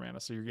tap it for mana.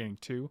 So you're getting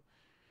 2.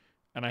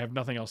 And I have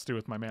nothing else to do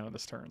with my mana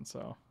this turn,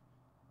 so...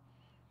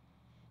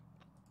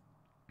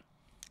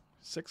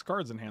 6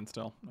 cards in hand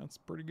still. That's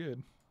pretty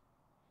good.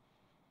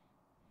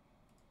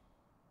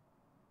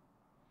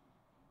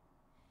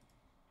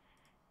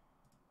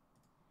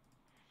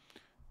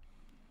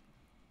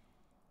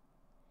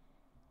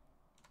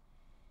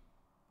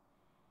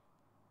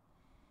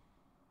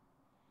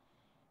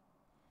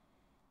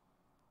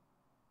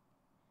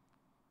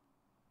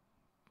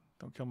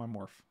 Don't kill my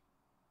morph.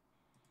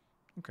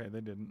 Okay, they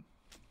didn't.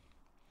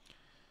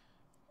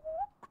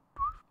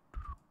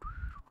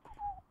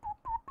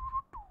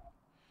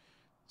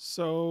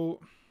 So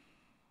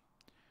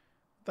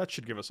that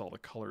should give us all the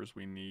colors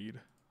we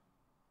need.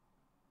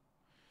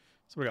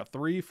 So we got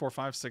 3, 4,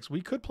 5, 6.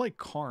 We could play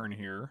Karn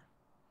here,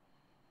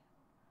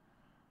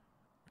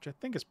 which I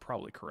think is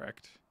probably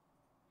correct.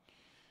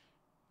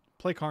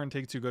 Play Karn,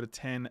 take 2, go to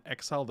 10,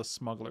 exile the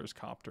Smuggler's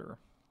Copter.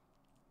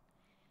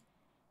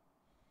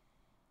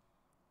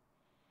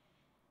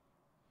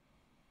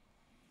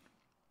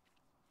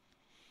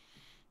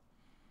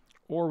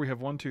 Or we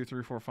have 1, 2,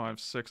 3, 4, 5,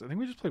 6. I think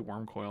we just play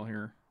Wormcoil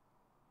here.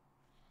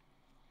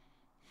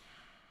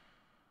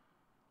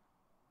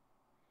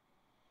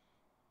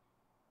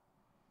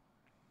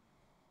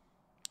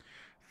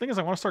 The thing is,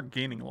 I want to start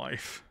gaining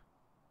life.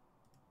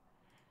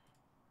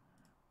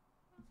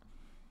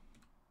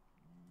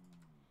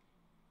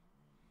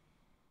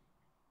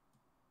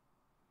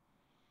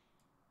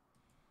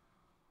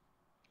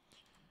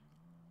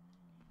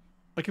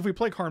 Like, if we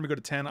play Karn, we go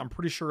to 10. I'm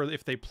pretty sure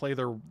if they play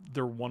their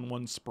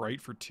 1/1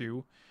 sprite for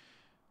 2,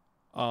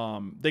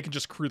 they can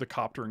just crew the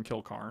Copter and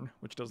kill Karn,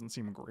 which doesn't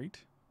seem great.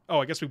 Oh,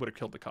 I guess we would have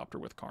killed the Copter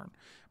with Karn.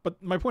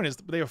 But my point is,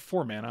 they have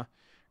 4 mana,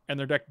 and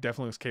their deck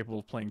definitely is capable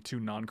of playing 2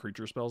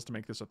 non-creature spells to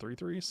make this a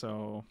 3/3,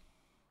 so...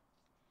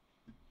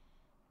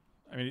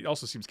 I mean, it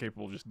also seems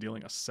capable of just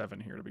dealing a 7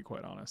 here, to be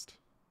quite honest.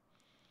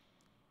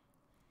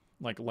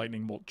 Like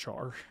Lightning Bolt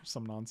Char,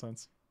 some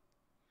nonsense.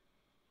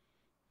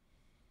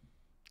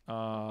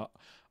 I'm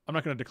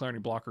not going to declare any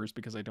blockers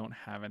because I don't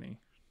have any.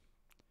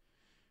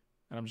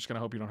 And I'm just going to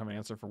hope you don't have an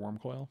answer for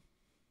Wormcoil.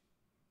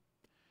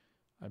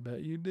 I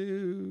bet you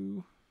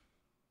do.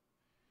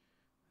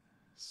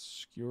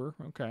 Skewer.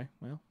 Okay,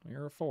 well,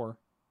 you're a 4.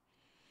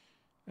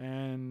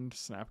 And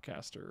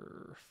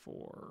Snapcaster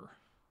 4.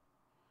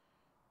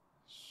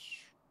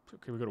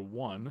 Okay, we go to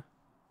 1.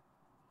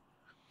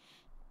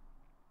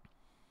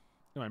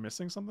 Am I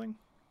missing something?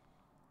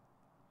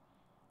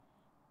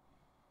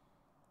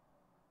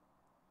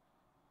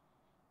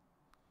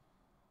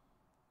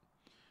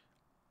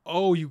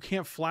 Oh, you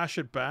can't flash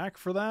it back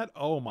for that?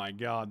 Oh my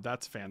god,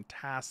 that's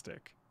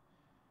fantastic.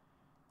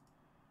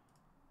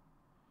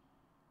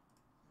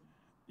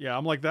 Yeah,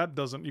 I'm like, that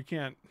doesn't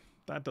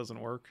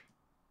work.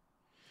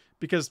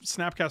 Because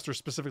Snapcaster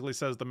specifically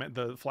says the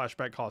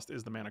flashback cost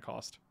is the mana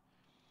cost.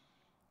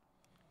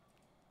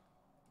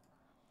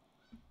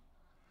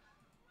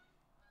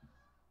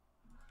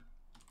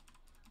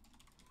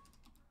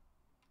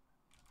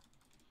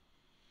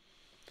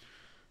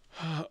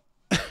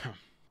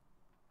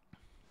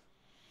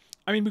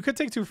 I mean, we could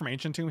take 2 from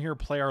Ancient Tomb here,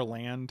 play our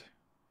land.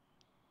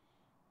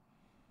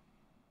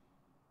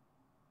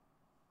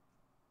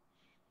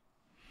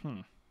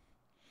 And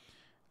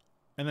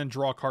then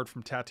draw a card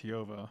from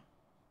Tatiova.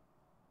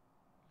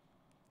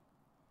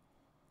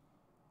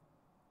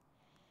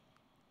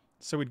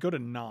 So we'd go to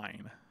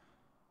 9.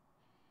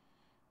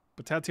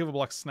 But Tatiova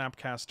blocks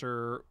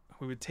Snapcaster.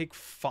 We would take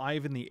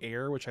 5 in the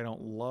air, which I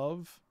don't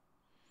love.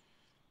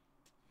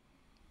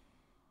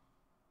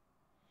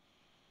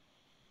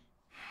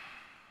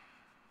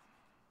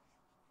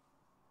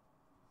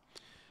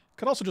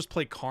 Could also just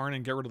play Karn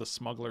and get rid of the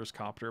Smuggler's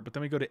Copter, but then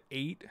we go to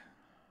 8.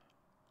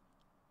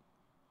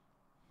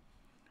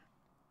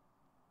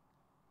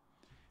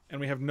 And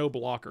we have no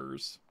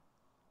blockers.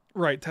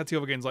 Right,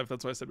 Tatiova gains life,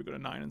 that's why I said we go to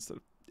 9 instead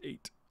of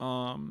 8.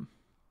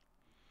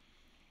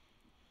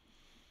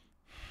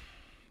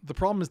 The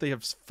problem is they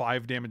have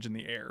 5 damage in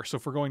the air, so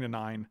if we're going to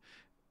 9,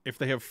 if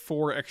they have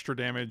 4 extra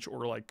damage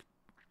or like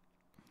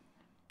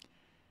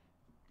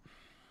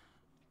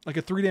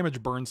a 3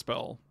 damage burn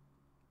spell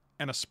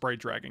and a Sprite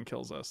Dragon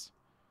kills us.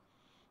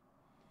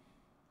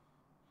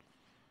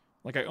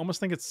 Like, I almost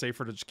think it's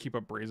safer to just keep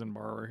a Brazen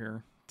Borrower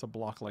here to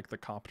block, like, the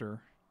Copter.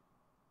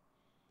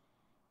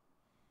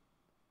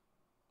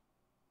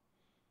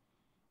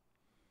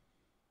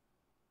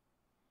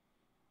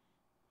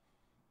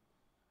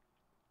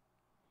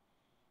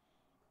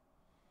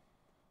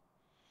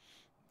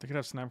 They could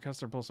have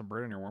Snapcaster pull some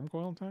Braid on your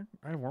Wormcoil attack?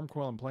 I have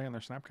Wormcoil in play and their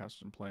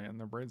Snapcaster in play, and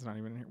their Braid's not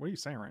even in here. What are you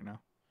saying right now?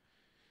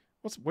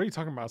 What are you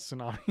talking about,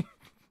 Tsunami?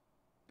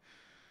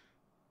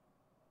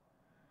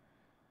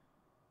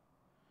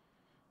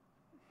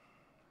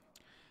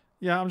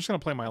 Yeah, I'm just going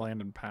to play my land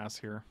and pass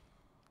here.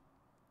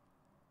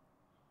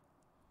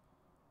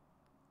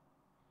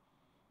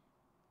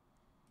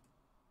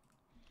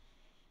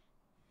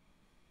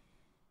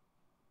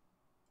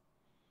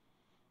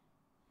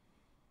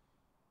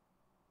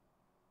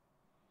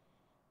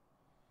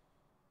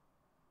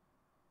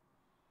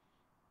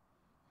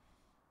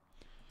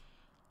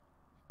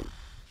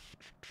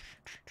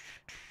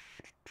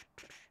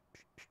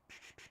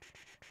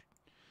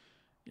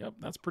 Yep,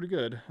 that's pretty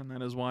good. And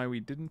that is why we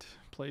didn't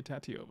play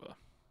Tatiova.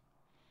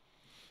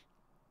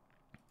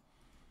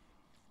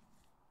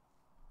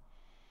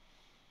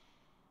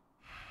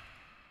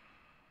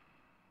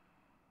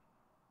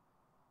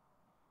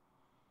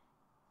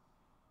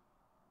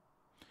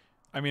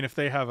 I mean, if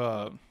they have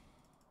an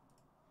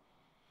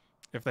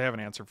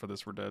answer for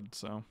this, we're dead,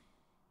 so.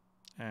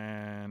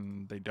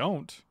 And they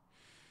don't.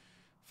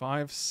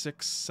 5,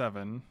 6,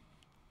 7.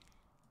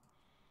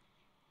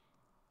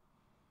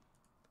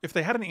 If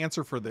they had an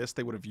answer for this,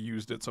 they would have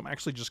used it. So I'm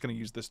actually just going to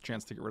use this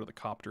chance to get rid of the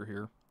Copter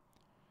here.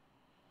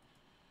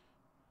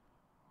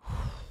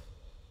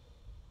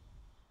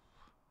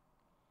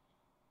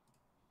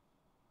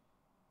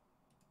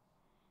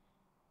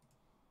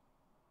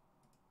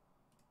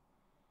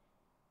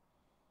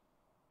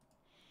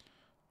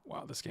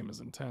 Wow, this game is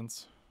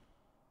intense.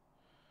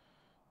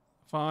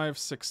 5,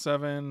 6,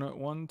 7.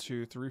 1,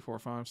 2, 3, 4,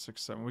 5,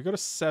 6, 7. We go to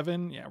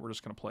 7. Yeah, we're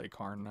just going to play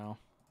Karn now.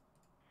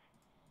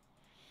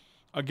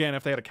 Again,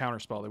 if they had a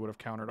counterspell, they would have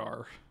countered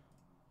our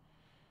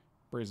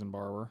Brazen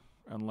Borrower.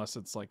 Unless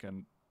it's like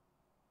an...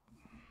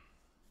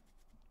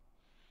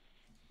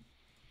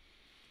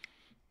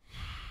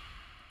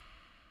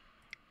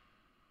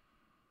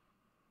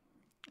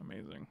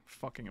 Amazing.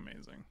 Fucking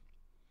amazing.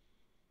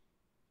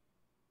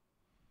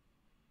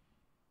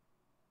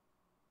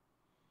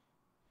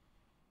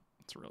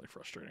 It's really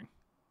frustrating.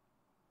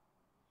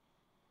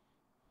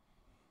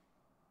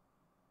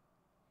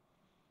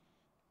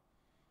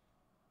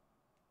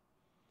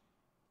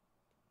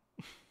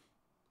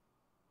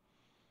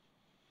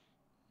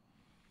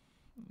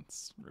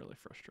 It's really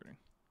frustrating.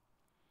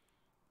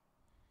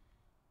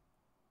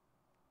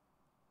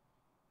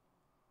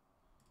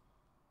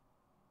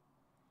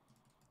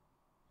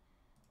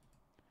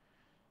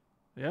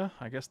 Yeah,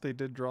 I guess they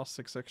did draw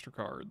 6 extra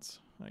cards.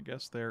 I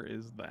guess there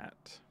is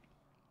that.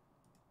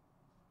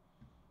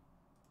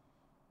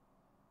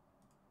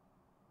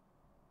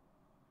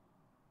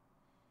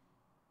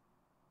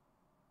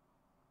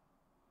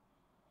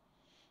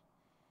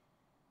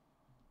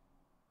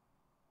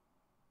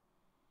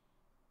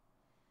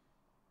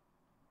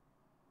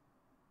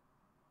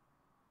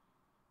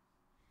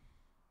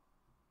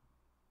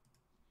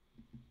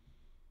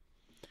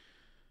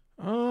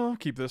 Oh,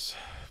 keep this.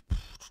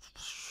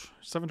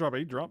 7 drop,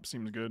 8 drop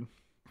seems good.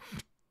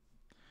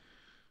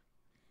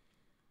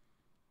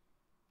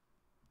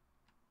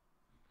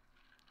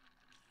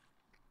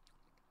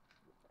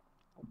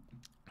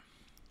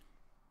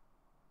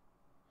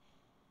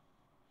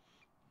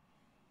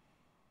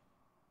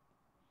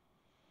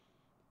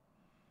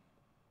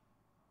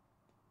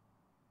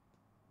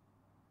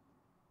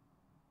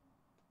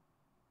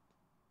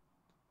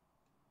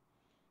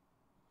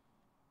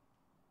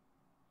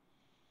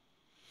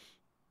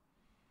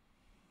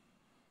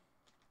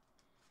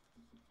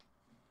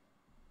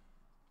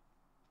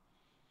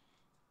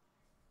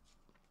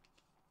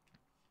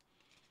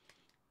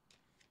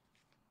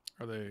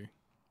 Are they...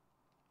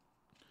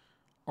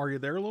 Are you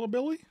there, little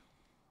Billy?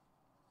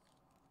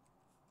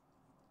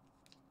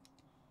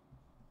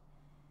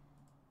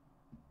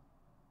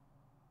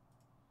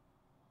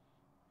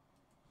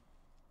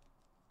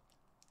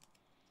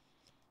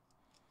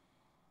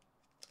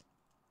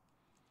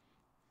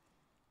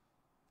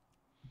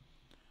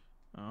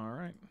 All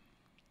right.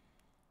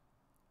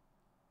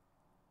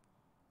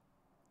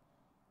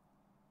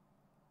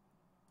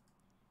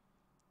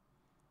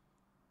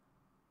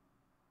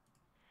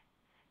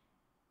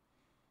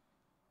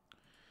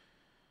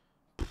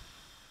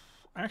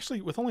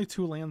 Actually, with only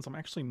 2 lands, I'm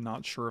actually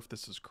not sure if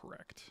this is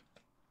correct.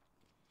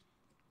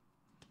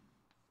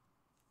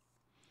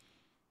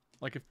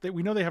 Like, if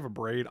we know they have a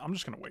Braid, I'm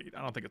just going to wait.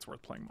 I don't think it's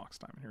worth playing Mox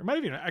Diamond here.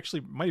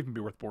 It might even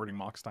be worth boarding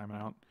Mox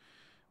Diamond out.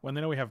 When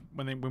they know we have...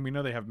 When we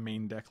know they have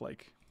main deck,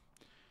 like...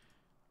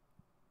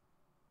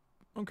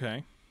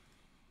 Okay.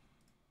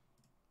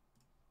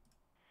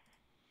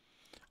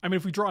 I mean,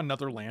 if we draw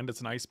another land,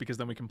 it's nice because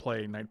then we can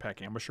play Night Pack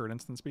Ambusher at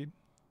instant speed.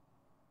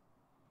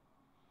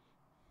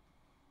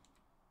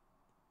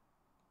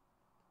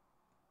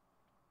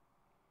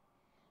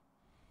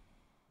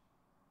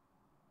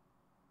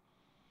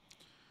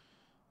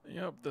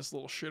 Yep, this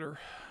little shitter.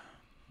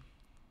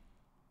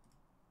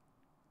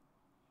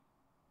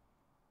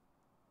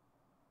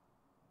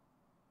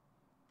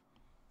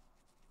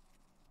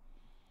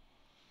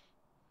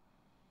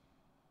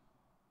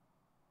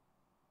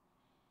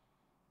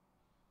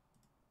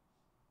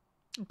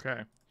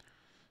 Okay.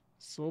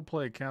 So we'll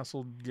play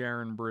Castle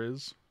Garen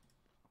Briz.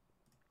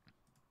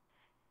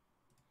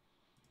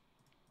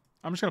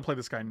 I'm just going to play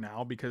this guy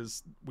now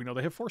because we know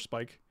they have Force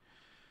Spike.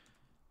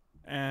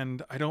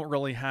 And I don't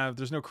really have...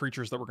 There's no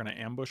creatures that we're going to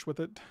ambush with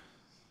it.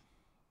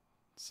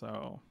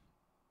 So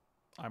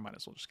I might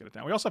as well just get it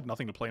down. We also have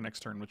nothing to play next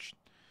turn, which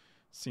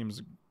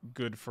seems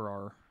good for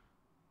our...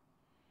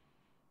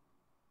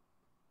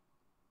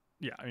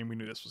 Yeah, I mean, we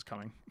knew this was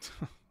coming.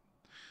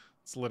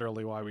 It's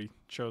literally why we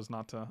chose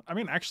not to... I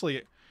mean,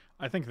 actually,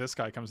 I think this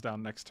guy comes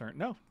down next turn.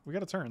 No, we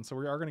got a turn, so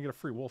we are going to get a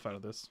free wolf out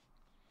of this.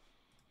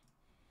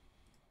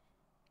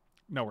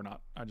 No, we're not.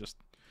 I just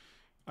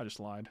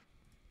lied.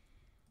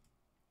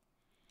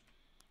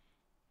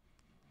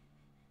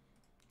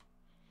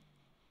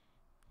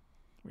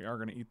 We are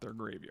going to eat their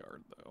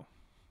graveyard, though.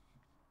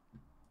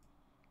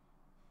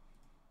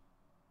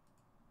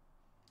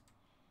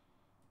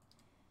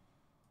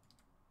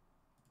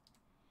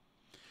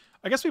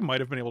 I guess we might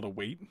have been able to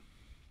wait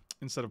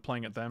instead of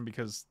playing it then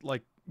because,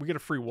 like, we get a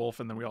free wolf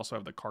and then we also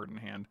have the card in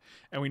hand.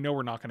 And we know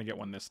we're not going to get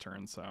one this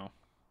turn, so...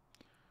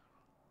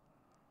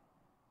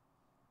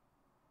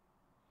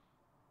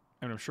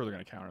 And I'm sure they're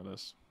going to counter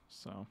this,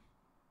 so...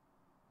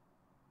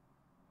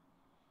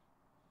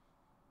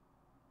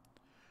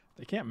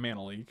 They can't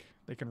mana leak.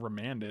 They can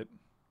remand it,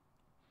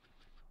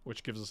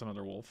 which gives us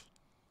another wolf.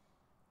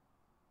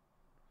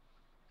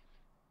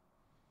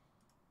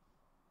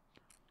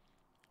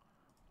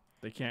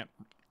 They can't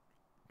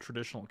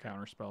traditional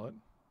counterspell it.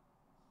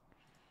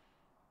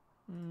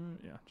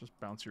 Yeah, just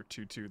bounce your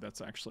 2/2.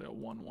 That's actually a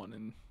 1/1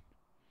 and...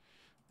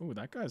 Ooh,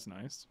 that guy's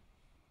nice.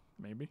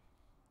 Maybe.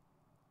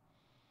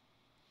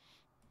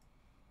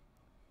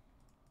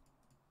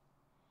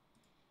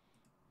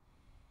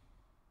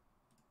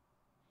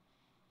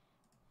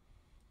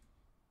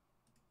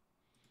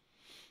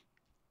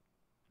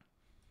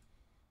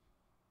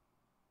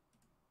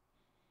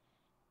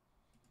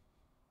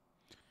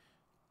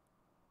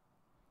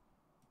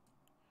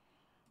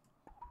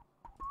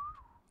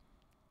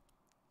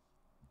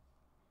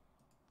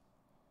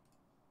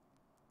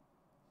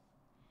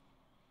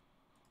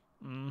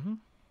 Mm-hmm.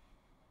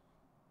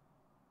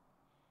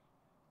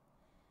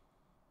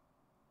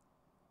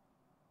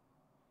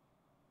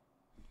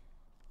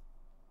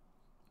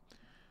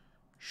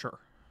 Sure.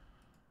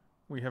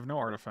 We have no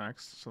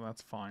artifacts, so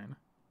that's fine.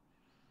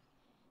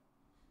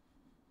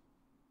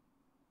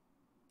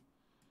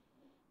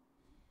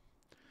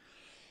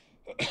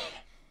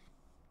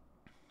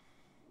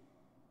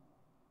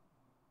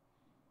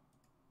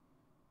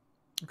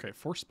 Okay,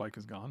 Force Spike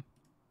is gone.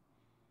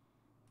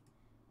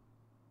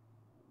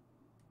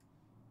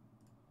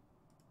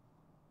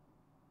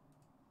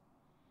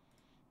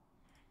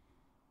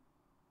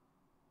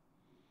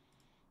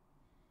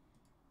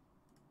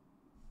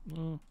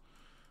 Oh,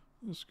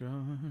 this guy.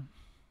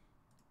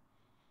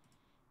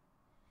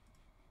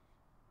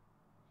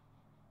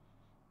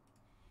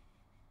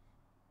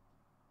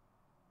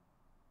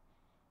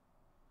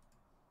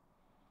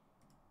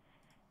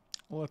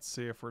 Let's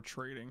see if we're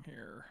trading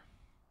here.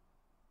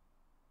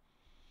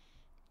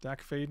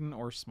 Dak Faden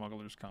or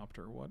Smuggler's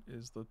Copter? What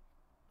is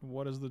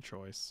the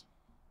choice?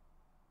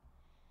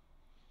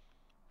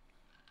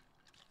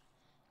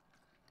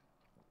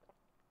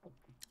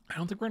 I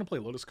don't think we're gonna play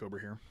Lotus Cobra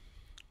here.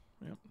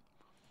 Yep.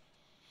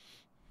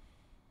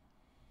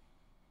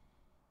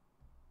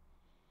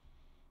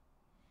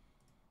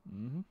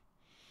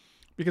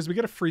 Because we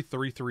get a free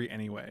 3/3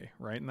 anyway,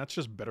 right? And that's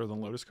just better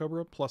than Lotus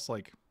Cobra. Plus,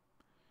 like,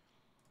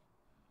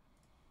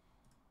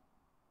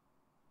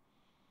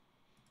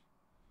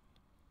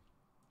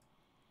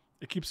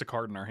 it keeps a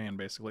card in our hand,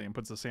 basically, and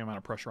puts the same amount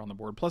of pressure on the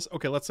board. Plus,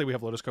 okay, let's say we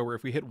have Lotus Cobra.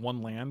 If we hit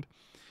one land,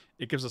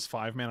 it gives us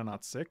 5 mana,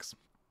 not 6.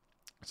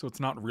 So it's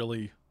not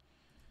really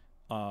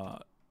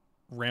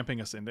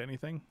ramping us into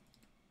anything.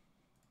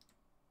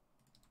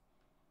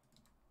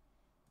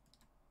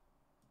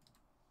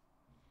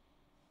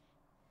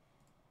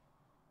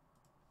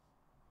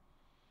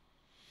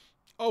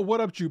 Oh,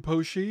 what up,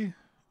 Juposhi?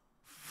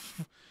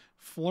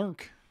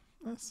 Flunk.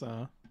 That's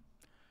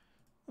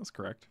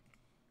correct.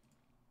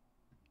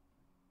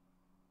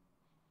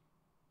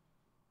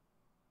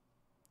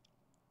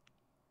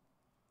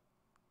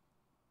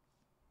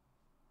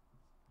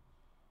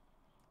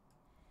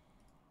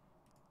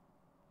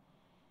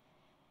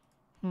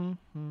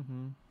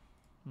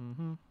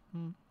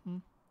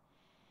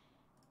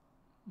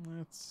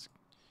 Let's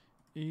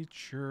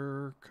eat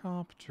your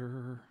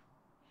copter.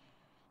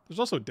 There's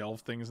also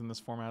delve things in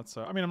this format,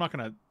 so I mean I'm not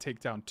gonna take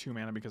down 2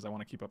 mana because I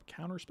want to keep up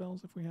counter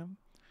spells if we have them.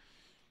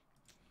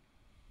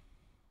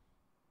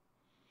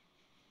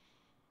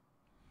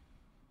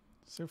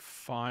 So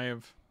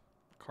 5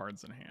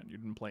 cards in hand. You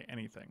didn't play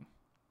anything.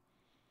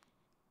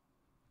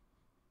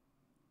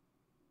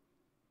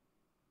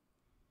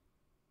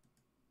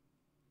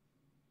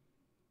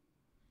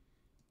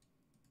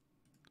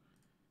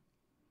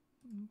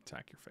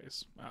 Attack your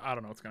face. I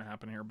don't know what's going to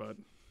happen here, but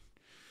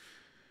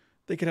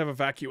they could have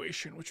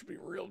evacuation, which would be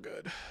real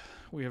good.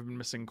 We have been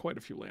missing quite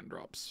a few land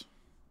drops.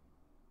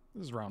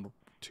 This is round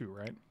 2,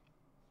 right?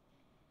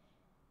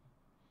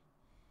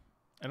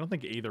 I don't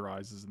think Aether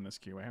Eyes is in this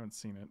queue. I haven't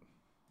seen it.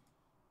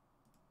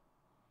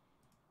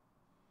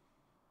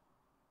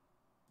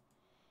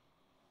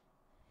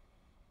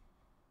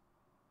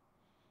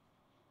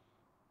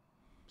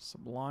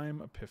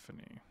 Sublime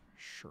Epiphany.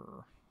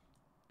 Sure.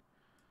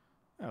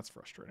 That's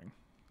frustrating.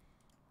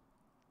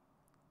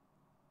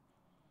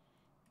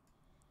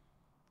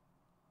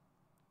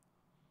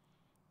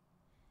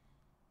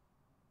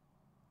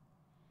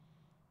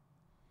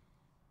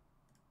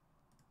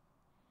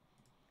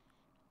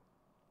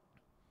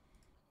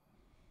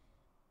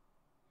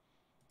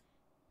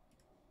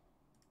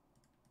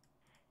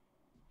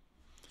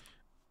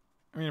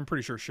 I mean, I'm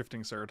pretty sure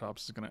Shifting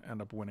Ceratops is going to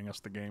end up winning us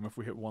the game if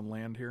we hit 1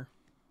 land here.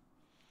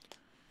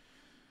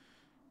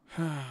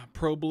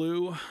 Pro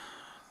Blue.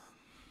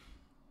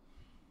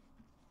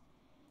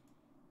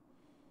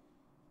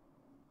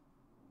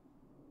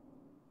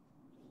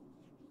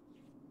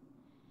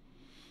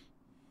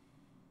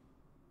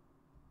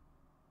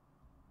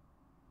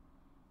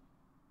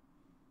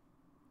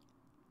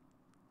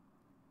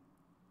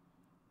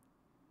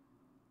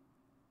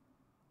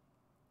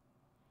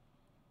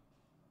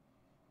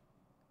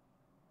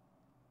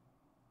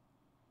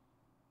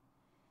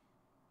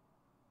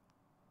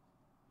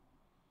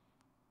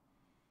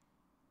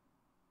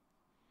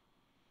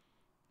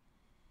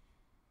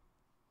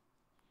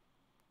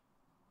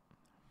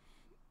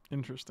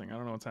 Interesting. I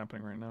don't know what's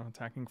happening right now.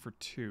 Attacking for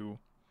 2.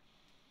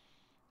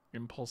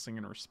 Impulsing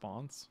in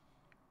response.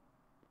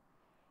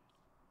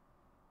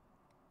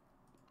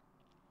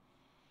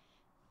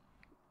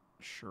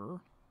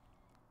 Sure.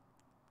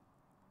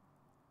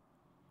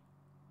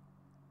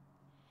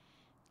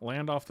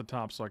 Land off the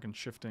top so I can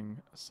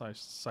Shifting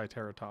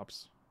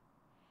Cyteratops.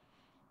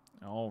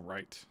 All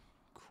right.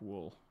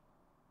 Cool.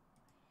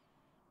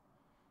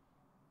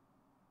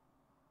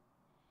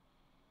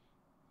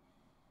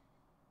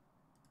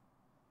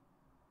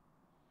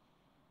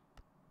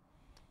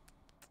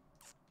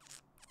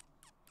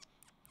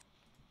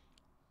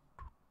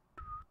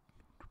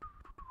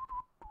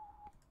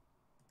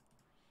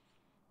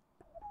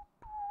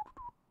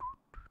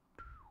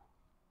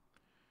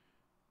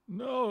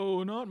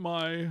 No, not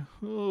my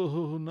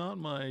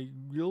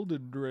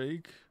Gilded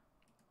Drake.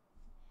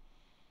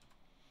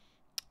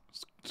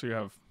 So you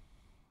have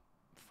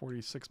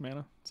 46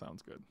 mana.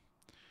 Sounds good.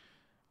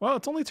 Well,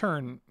 it's only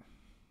turn...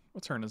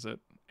 What turn is it?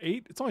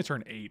 8? It's only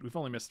turn 8. We've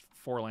only missed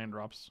 4 land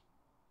drops.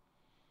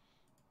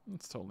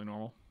 That's totally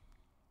normal.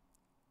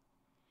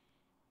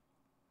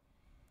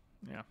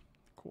 Yeah,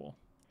 cool.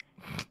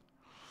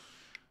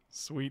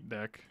 Sweet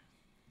deck.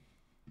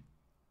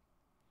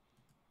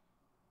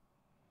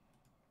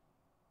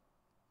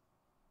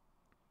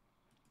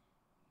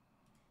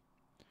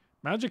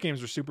 Magic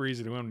games are super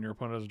easy to win when your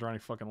opponent doesn't draw any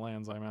fucking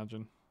lands, I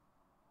imagine.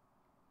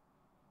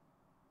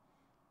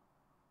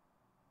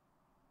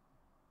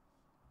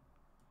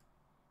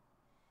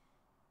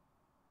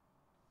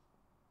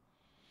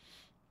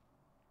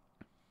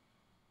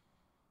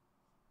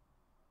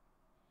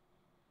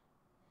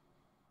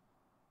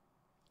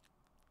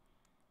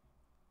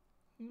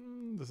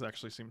 This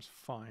actually seems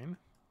fine.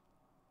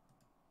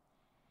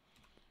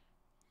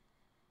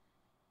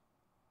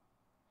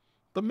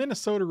 The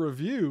Minnesota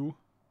Review.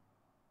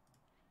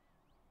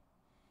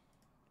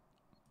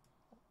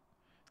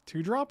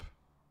 2-drop?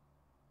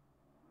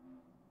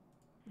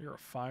 You're a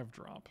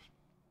 5-drop.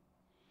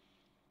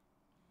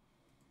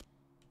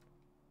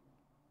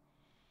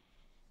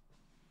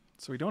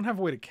 So we don't have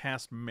a way to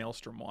cast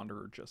Maelstrom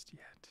Wanderer just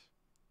yet.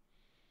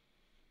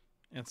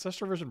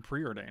 Ancestral Vision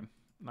Preordain.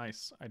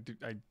 Nice.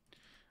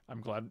 I'm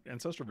glad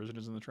Ancestral Vision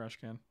is in the trash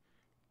can.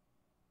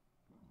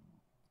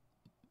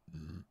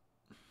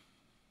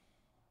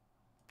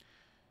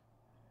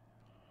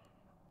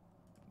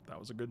 That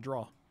was a good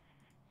draw.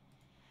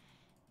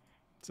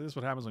 See, this is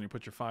what happens when you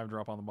put your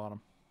 5-drop on the bottom.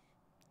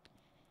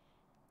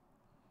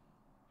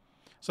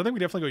 So I think we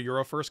definitely go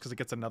Euro first because it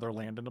gets another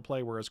land into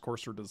play, whereas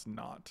Courser does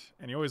not.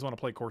 And you always want to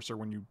play Courser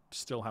when you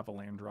still have a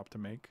land drop to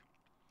make.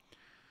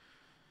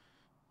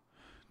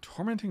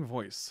 Tormenting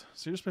Voice.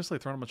 So you're just basically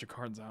throwing a bunch of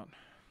cards out.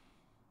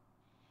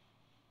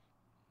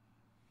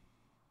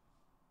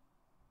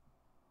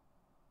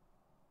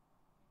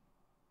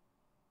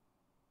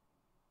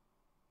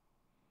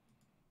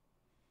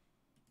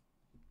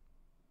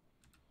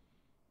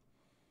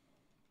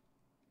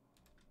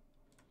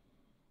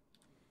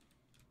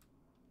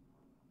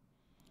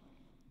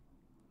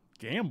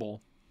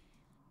 Gamble?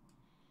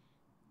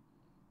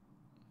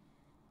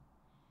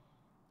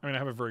 I mean, I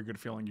have a very good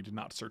feeling you did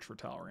not search for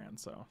Talrand,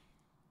 so...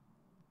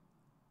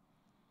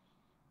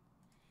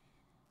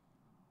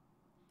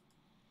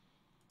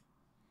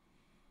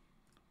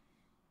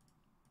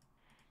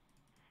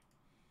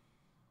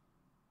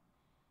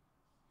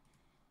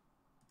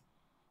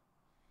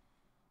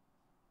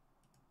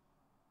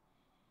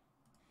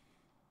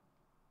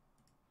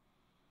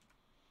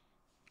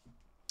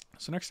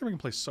 So next time we can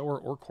play Sower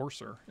or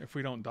Courser if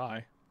we don't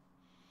die.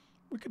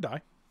 We could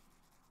die.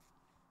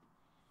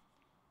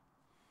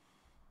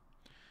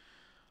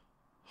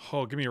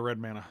 Oh, give me a red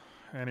mana.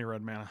 Any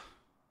red mana.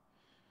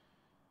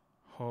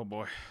 Oh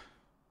boy.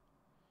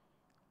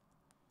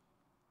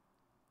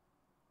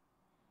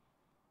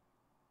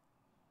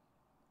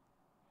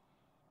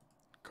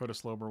 Coda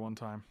Slober one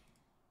time.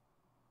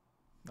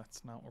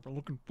 That's not what we're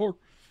looking for.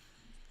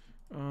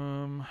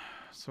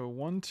 So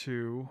 1,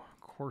 2,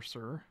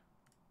 Courser.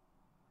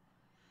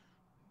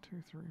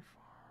 2, 3,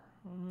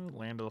 4.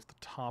 Land off the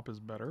top is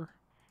better.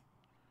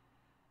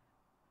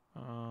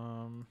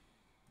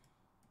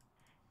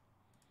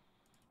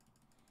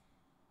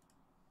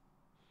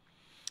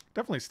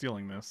 Definitely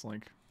stealing this,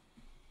 like.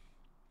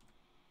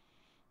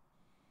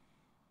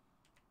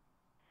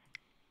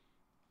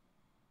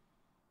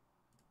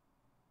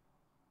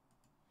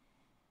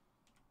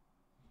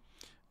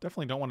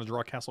 Definitely don't want to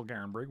draw Castle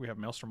Garenbrig. We have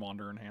Maelstrom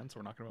Wanderer in hand,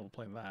 so we're not going to be able to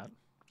play that.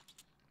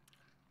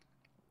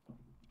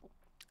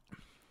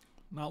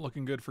 Not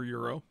looking good for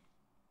Euro.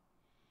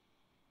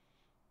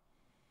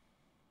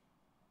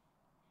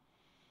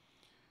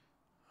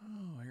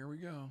 Oh, here we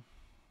go.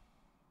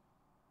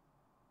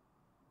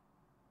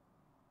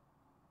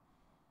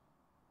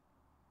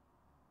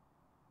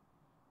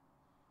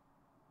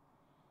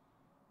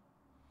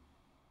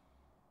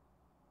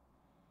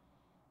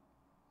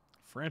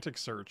 Frantic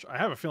Search. I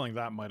have a feeling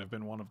that might have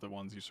been one of the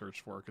ones you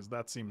searched for, because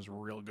that seems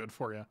real good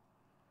for you.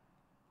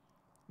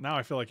 Now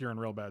I feel like you're in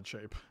real bad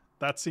shape.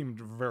 That seemed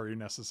very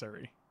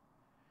necessary.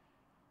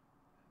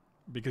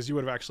 Because you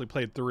would have actually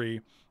played 3,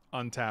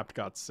 untapped,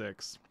 got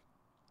 6.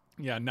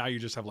 Yeah, now you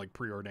just have like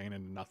Preordain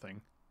and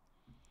nothing.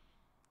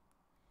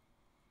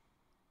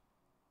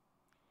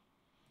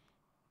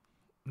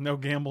 No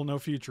gamble, no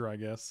future, I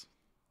guess.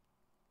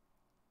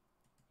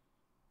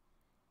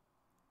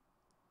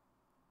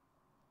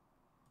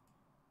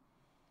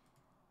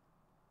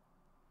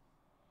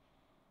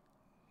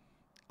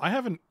 I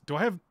haven't... Do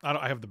I have...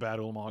 I have the bad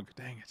Ulamog.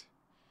 Dang it.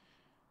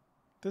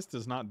 This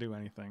does not do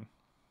anything.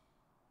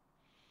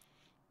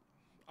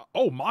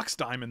 Oh, Mox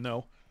Diamond,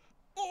 though.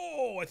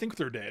 Oh, I think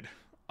they're dead.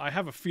 I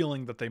have a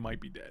feeling that they might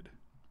be dead.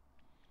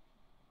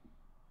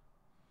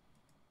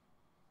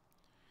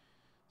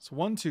 So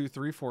 1, 2,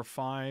 3, 4,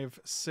 5,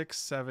 6,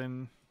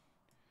 7.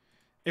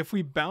 If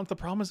we bounce... The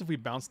problem is if we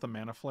bounce the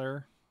Mana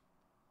Flare...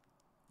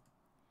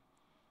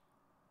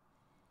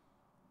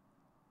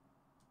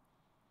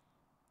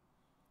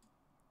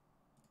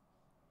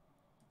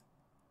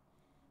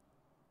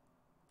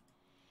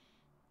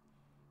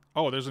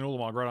 Oh, there's an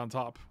Ulamog right on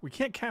top. We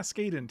can't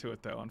cascade into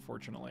it, though,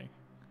 unfortunately.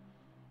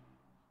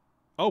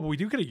 Oh, but we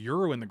do get a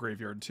Euro in the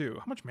graveyard, too.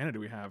 How much mana do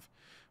we have?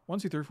 1,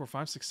 2, 3, 4,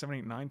 5, 6, 7,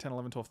 8, 9, 10,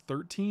 11, 12,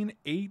 13,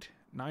 8,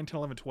 9, 10,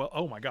 11, 12.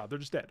 Oh my god, they're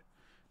just dead.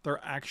 They're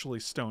actually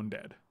stone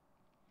dead.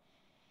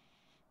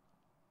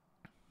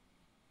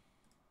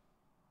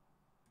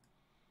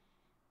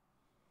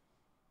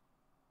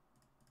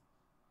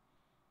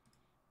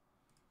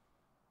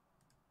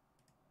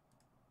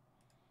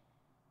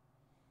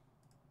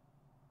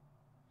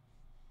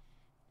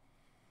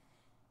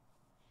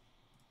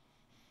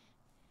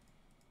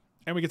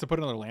 And we get to put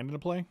another land into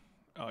play?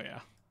 Oh, yeah.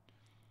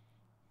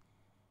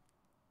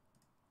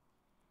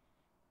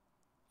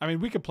 I mean,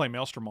 we could play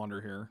Maelstrom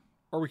Wander here,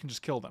 or we can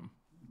just kill them.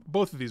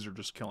 Both of these are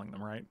just killing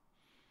them, right?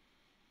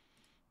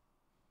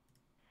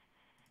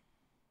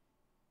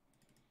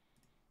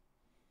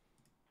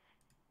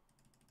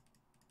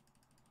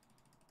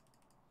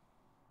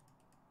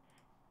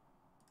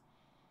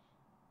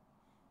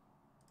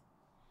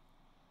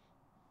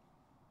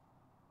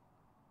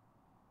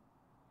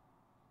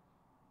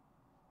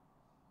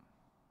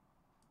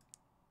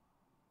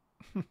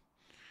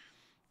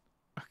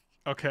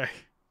 Okay.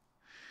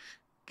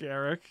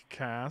 Garrick,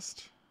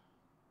 cast.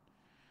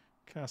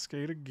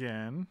 Cascade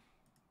again.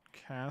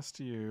 Cast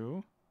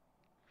you.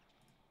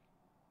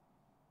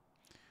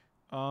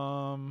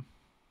 Untap.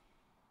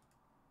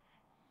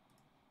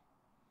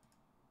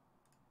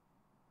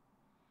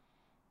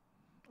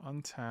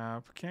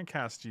 Can't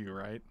cast you,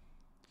 right?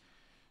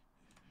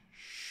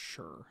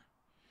 Sure.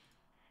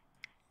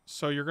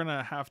 So you're going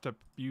to have to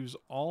use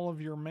all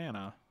of your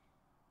mana.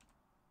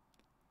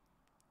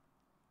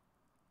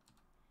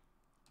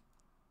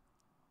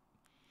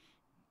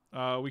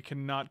 We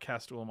cannot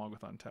cast Ulamog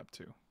with untap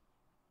 2.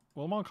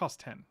 Ulamog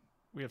costs 10.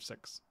 We have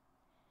 6.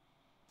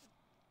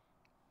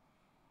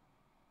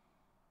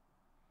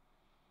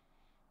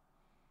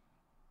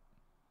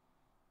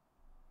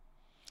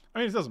 I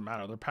mean, it doesn't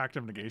matter. They're Pact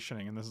of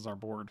Negationing, and this is our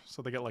board.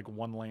 So they get, like,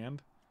 1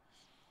 land.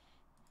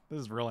 This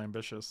is real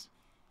ambitious.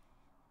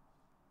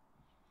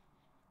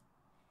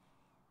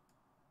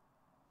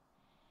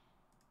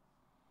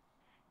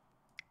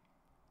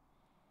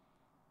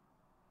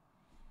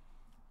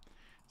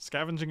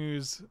 Scavenging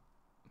Ooze.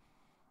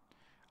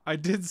 I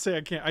did say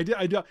I can't.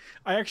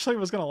 I actually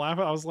was gonna laugh.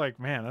 I was like,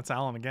 man, that's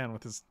Alan again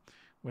with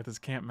his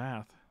can't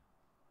math.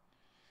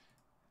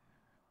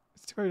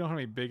 It's too bad we don't have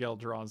any big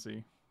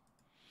Eldrazi.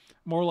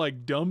 More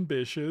like dumb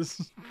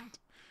bishes.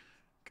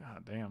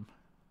 God damn.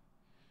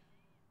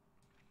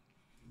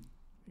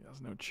 He has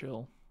no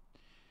chill.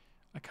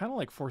 I kind of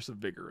like Force of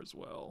Vigor as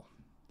well.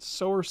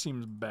 Sower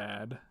seems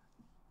bad.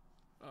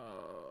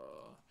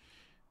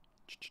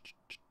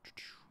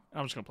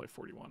 I'm just gonna play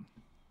 41.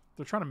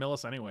 They're trying to mill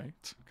us anyway.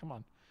 Come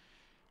on.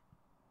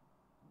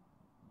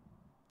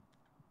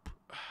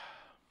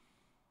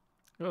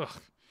 Ugh.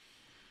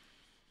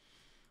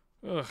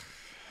 Ugh.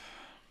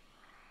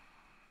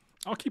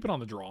 I'll keep it on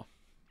the draw.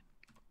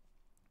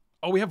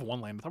 Oh, we have 1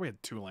 land. I thought we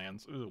had 2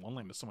 lands. Ooh, 1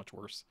 land is so much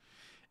worse.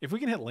 If we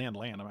can hit land,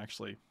 I'm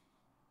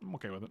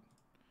okay with it.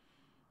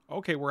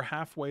 Okay, we're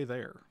halfway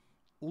there.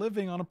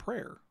 Living on a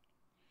prayer.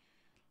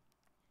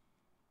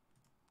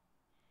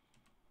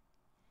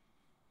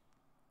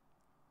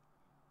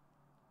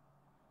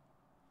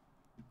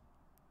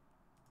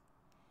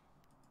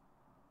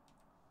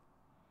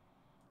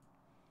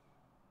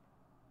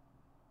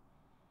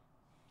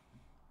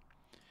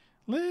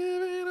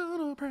 Living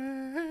on a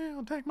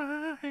prayer, take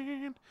my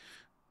hand.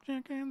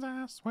 Chickens,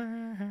 I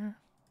swear.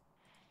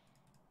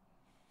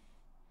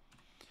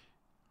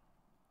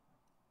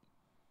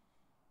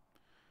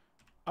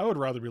 I would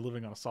rather be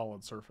living on a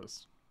solid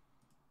surface.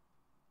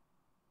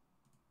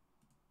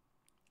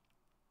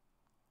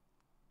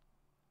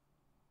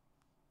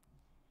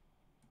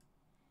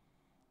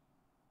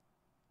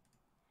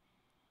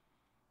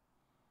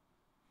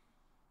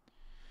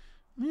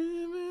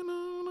 Living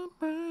on a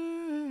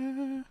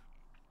prayer.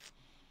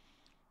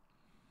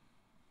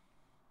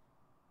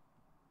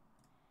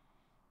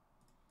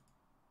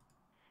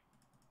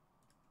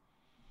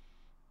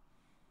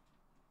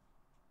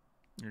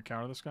 You gonna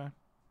counter this guy?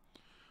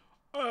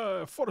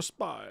 For the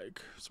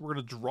spike. So we're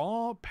gonna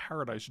draw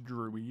Paradise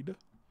Druid.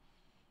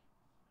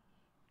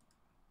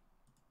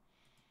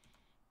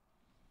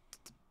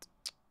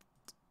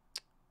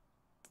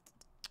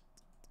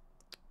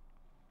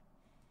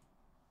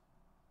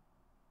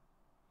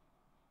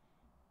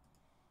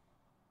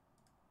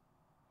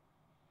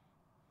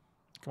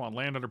 Come on,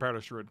 land under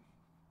Paradise Druid.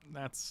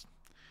 That's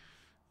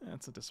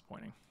a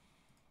disappointing.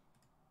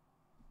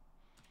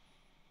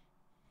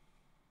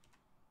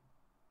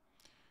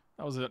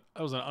 That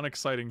was an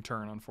unexciting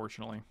turn,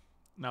 unfortunately.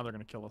 Now they're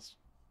gonna kill us.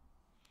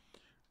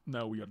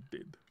 No, we are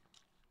dead.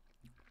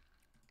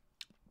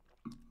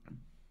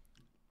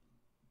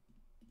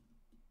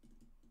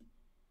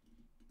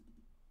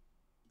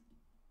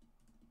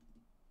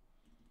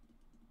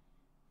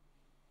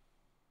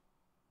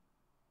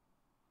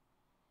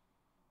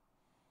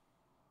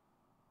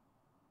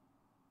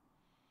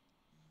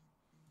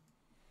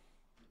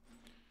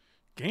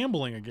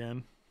 Gambling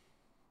again.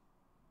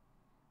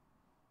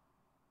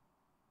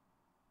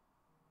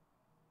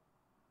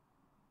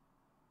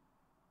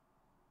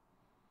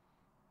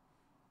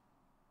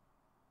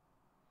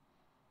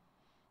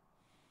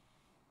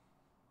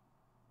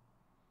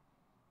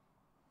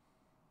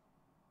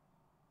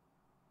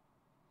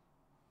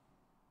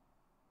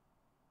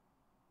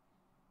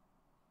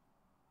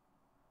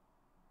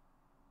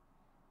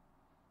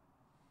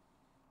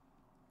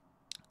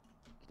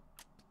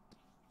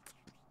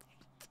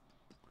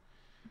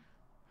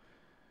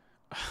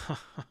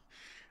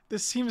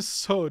 This seems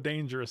so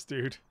dangerous,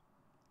 dude.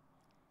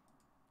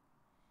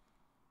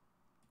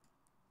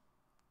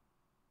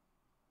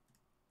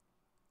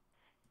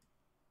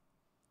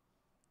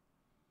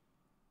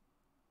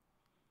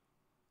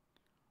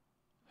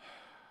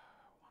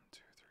 One,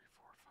 two, three,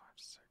 four, five,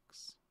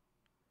 six.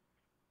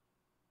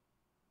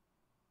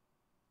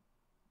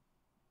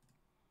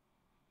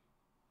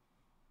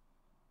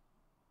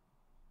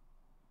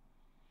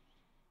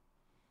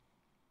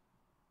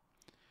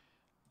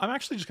 I'm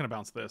actually just going to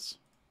bounce this.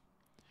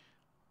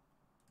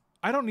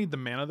 I don't need the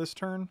mana this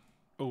turn.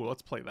 Oh,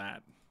 let's play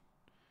that.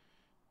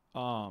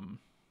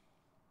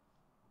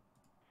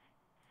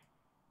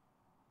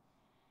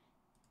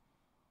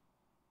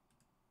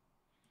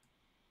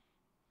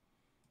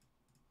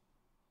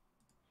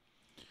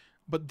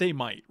 But they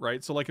might,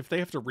 right? So, like, if they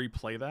have to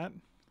replay that...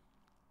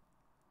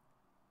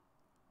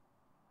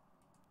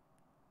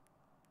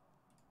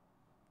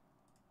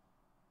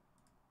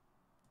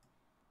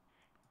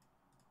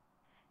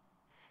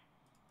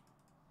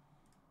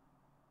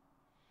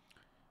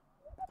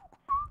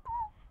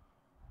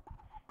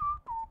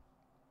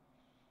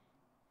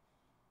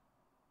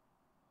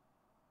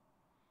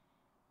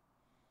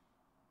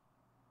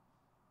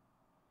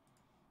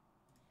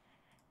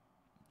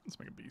 Let's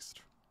make a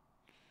beast.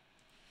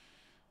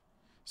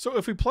 So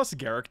if we plus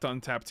Garrick to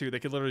untap 2, they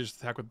could literally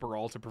just attack with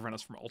Baral to prevent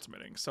us from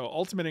ultimating. So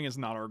ultimating is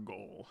not our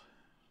goal.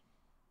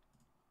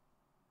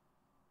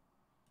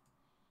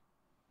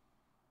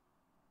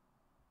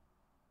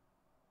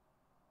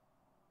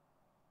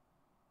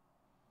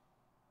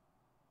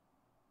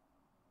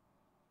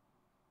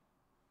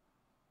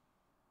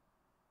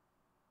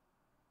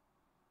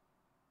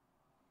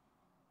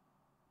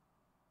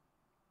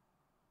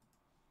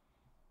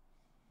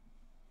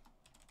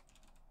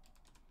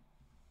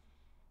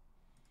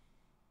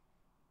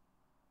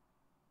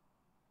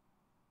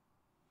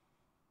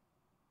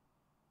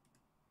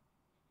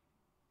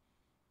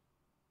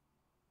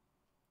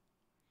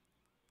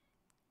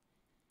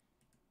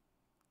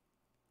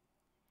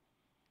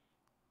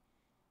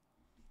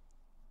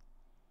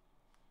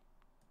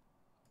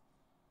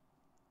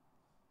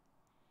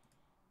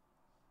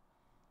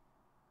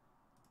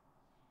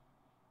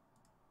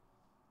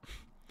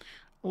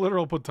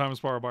 Literal put Time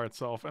Spiral by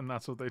itself, and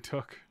that's what they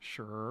took.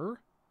 Sure.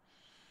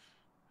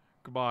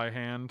 Goodbye,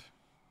 hand.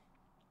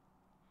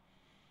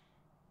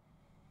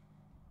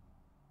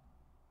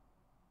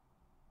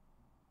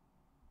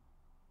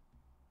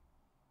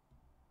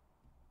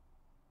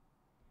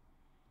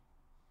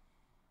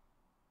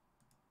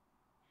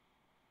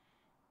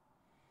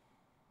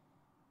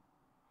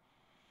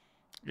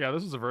 Yeah,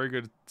 this is a very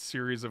good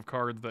series of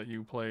cards that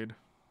you played.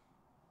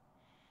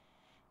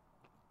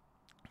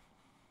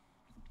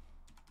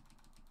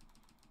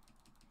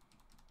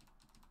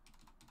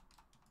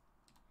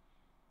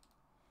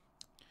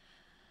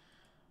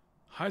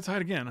 High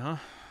tide again, huh?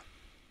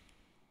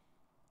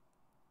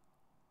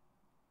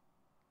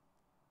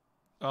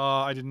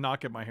 I did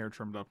not get my hair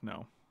trimmed up,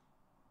 no.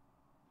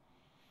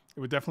 It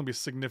would definitely be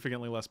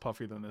significantly less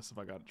puffy than this if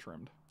I got it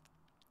trimmed.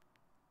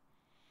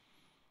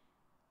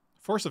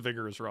 Force of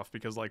Vigor is rough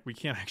because, like, we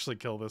can't actually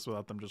kill this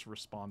without them just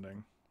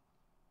responding.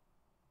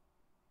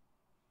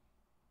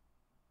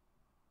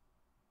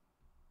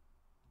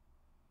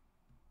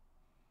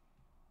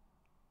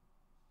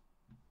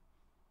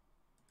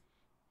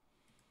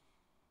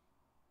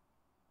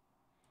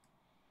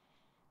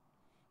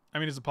 I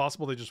mean, is it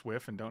possible they just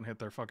whiff and don't hit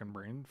their fucking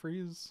brain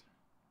freeze?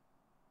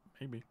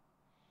 Maybe.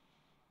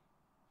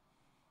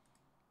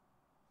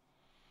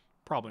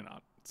 Probably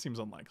not. It seems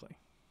unlikely.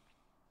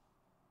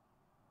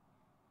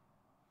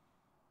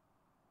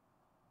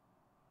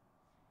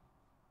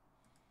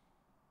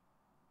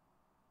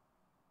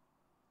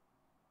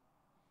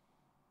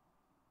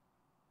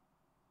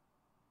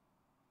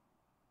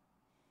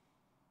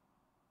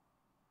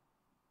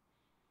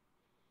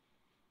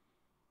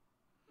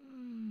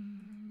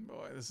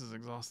 Boy, this is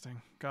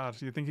exhausting.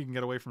 God, you think you can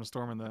get away from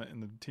Storm in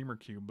the Temur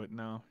cube, but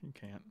no, you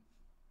can't.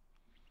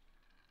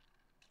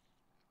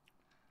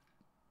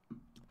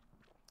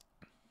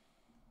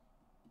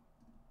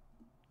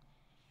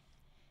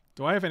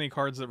 Do I have any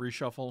cards that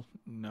reshuffle?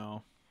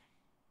 No.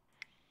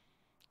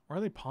 Why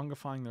are they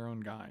pongifying their own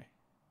guy?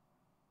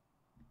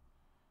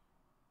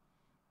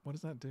 What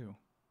does that do?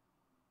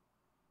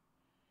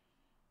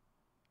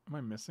 Am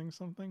I missing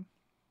something?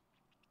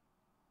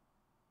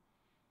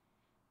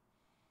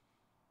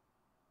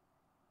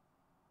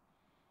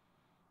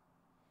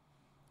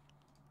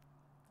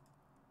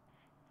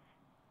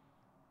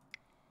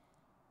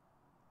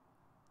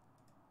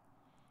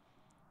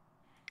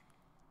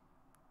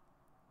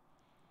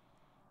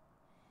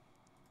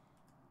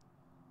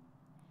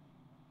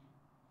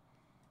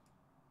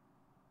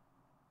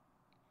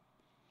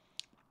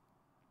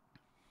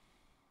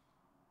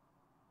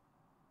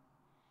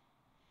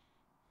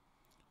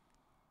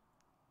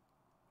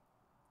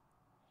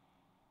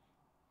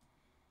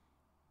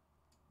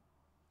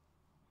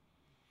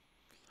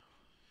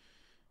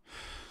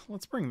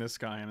 Let's bring this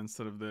guy in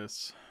instead of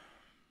this.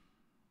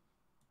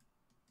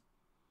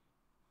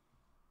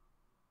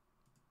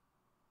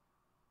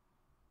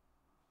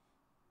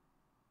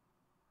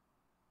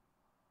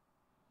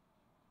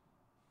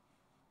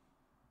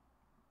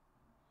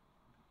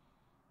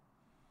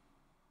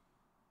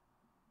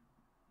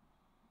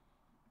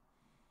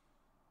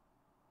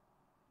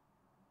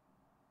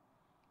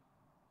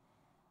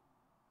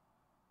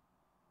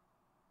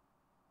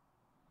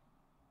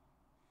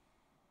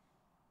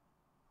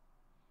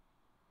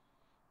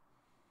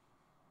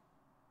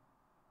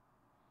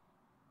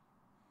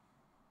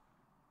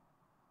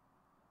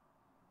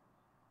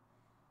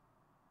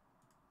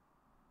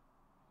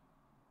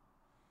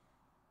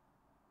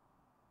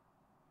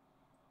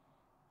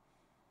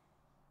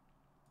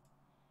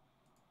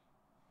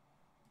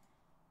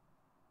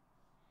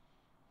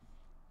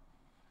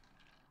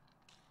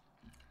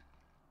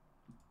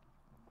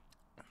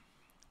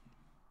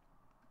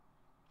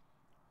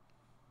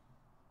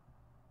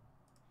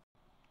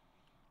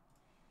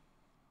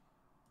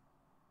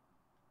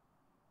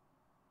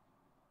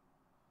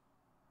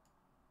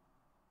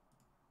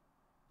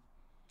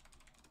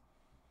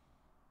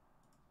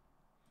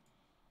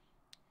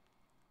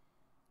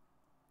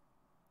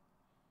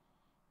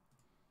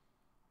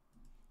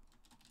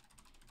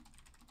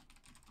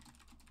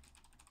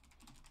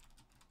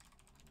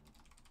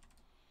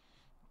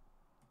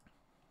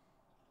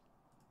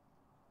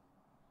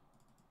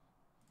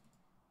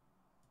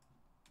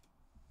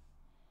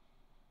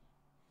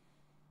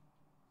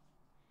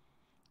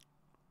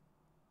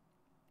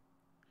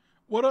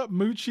 What up,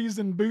 moochies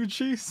and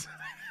boochies?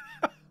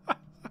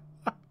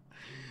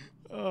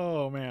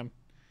 Oh, man.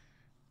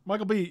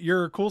 Michael B.,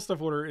 your cool stuff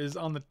order is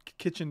on the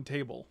kitchen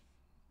table.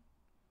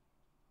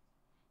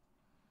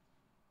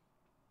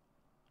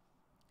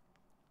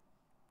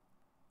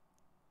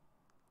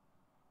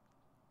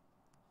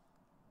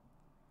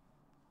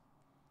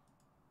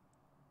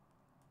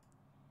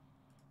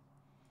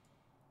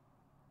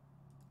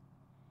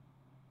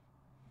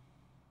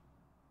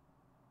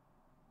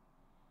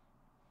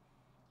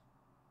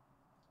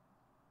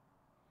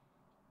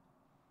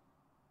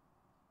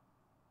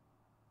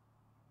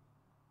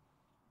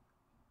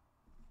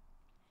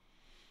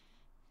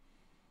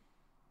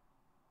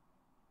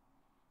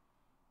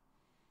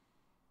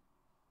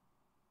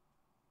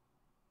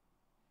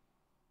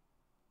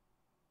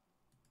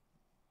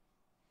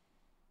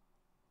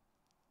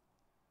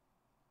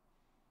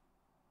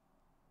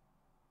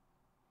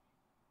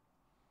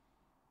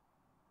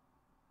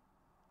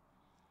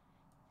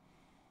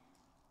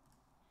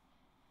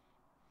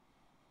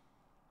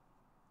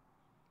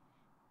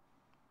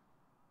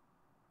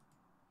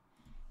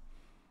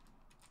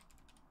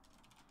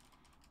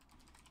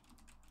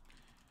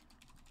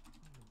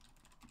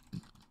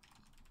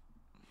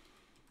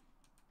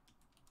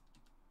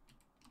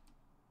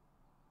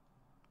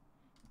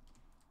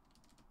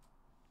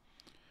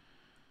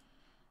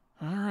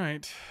 All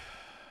right.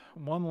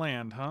 One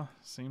land, huh?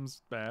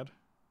 Seems bad.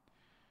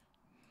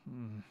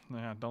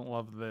 Yeah, don't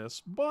love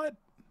this, but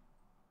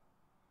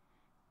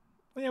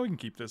yeah, we can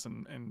keep this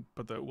and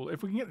put the. Well,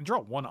 if we can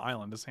draw one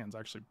island, this hand's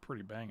actually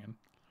pretty banging.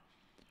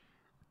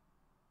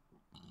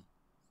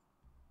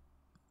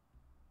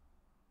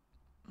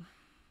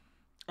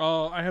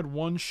 I had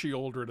one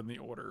Sheoldred in the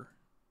order,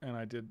 and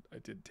I did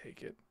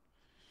take it.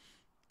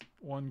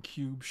 One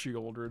cube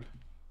Sheoldred.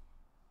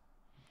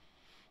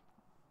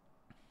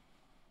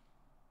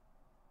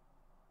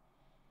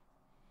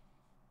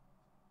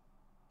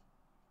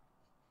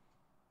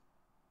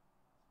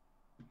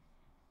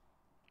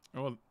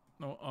 Oh,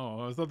 no,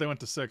 oh, I thought they went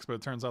to 6, but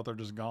it turns out they're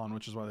just gone,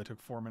 which is why they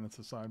took 4 minutes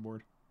to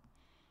sideboard.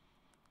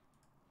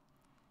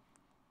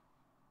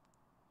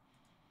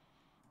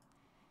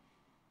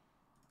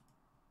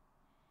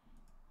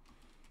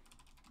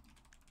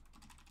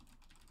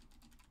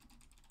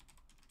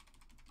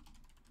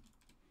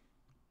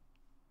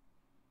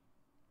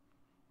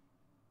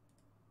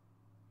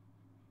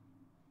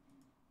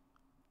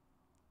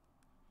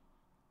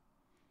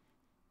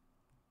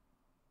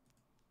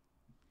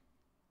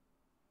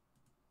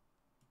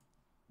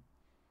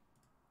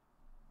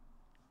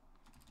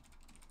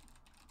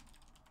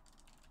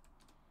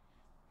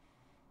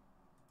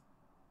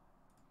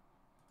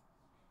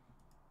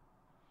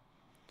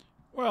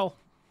 Well,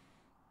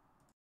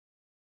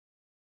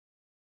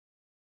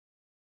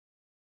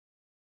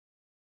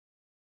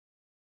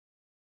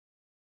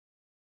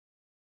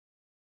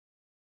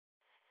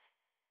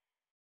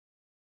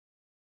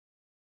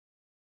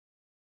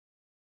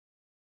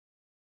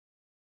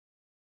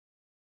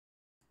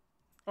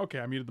 okay,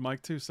 I muted the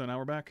mic too, so now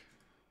we're back.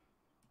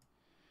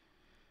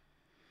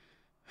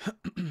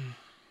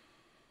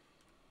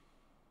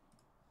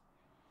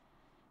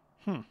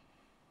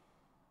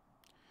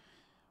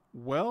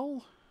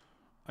 Well,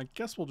 I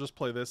guess we'll just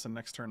play this and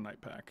next turn Night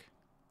Pack.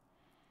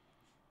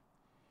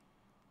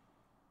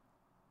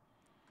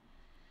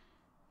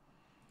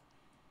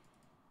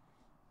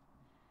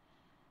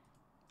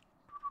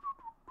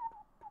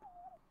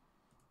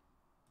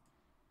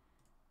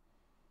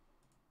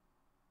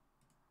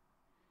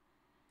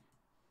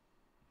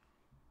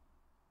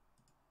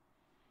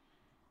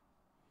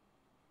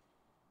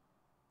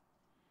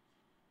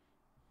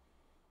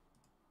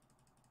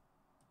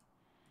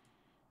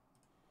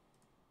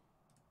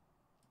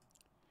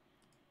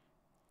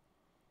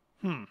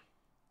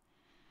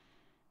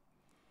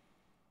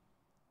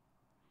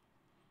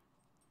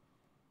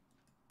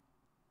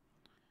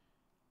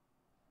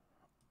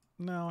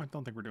 No, I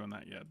don't think we're doing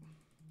that yet.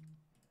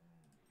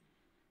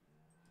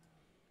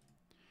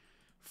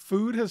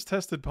 Food has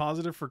tested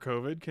positive for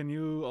COVID. Can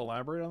you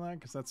elaborate on that?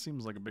 Because that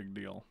seems like a big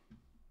deal.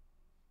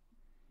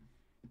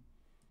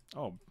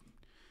 Oh,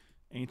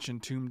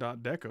 ancient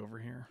tomb.deck over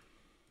here.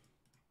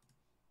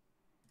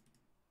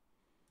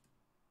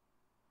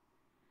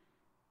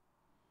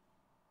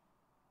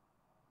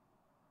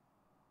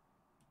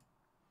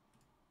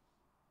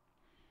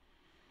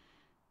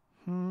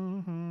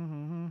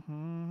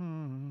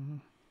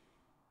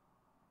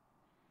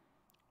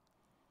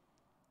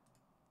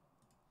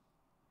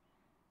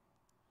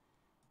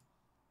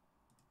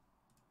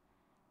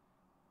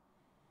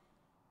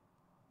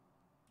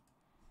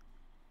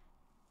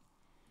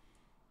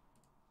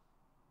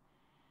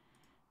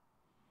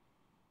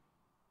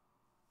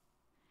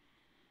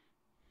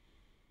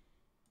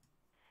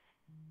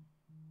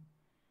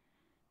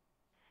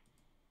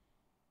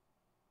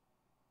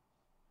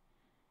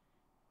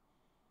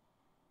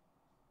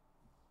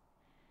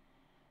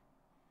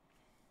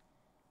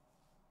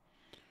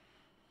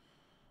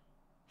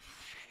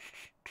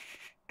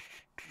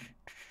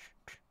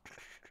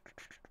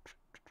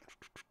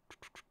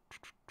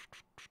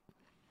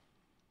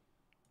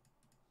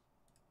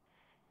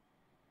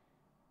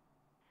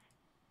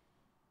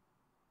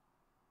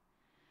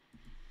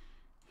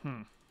 We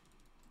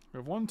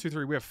have 1, 2,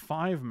 3. We have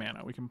 5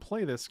 mana. We can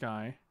play this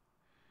guy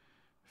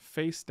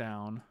face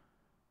down,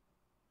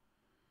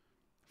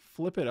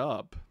 flip it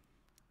up.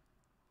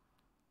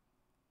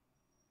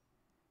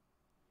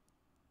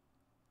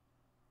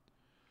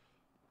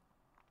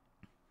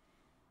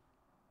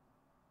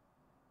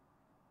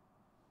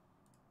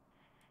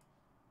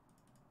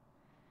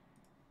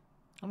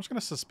 I'm just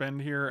going to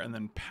suspend here and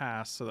then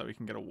pass so that we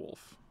can get a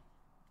wolf.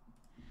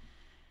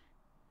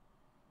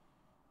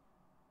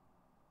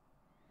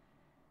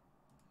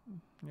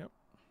 Yep,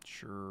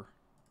 sure.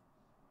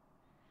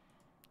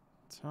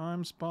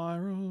 Time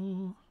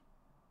Spiral.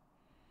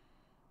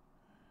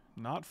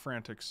 Not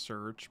Frantic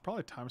Search.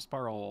 Probably Time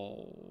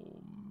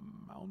Spiral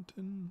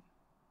Mountain.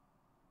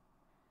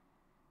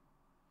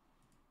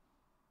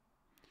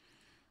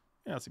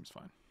 Yeah, that seems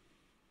fine.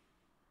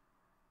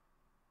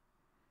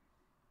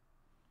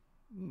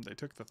 They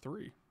took the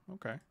 3.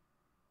 Okay.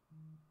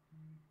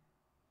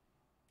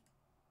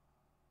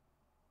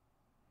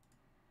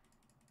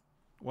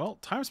 Well,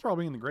 Time Spiral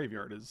being in the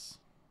graveyard is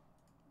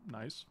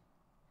nice.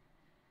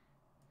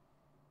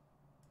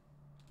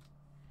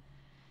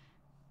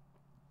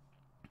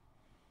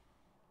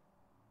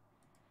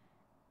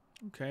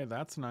 Okay,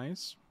 that's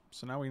nice.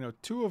 So now we know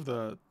 2 of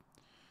the...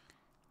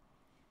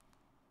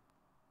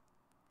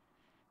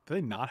 Do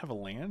they not have a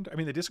land? I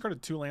mean, they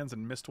discarded 2 lands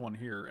and missed 1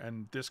 here,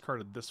 and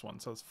discarded this one,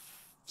 so it's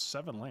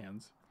 7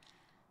 lands.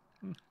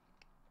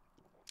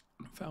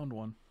 Found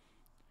 1.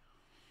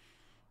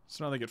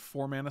 So now they get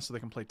 4 mana, so they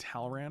can play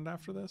Talrand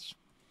after this,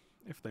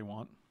 if they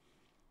want.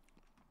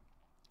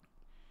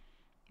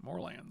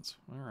 More lands.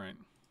 All right.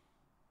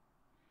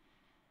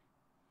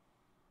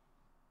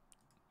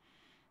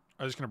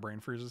 I'm just gonna brain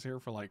freezes here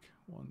for like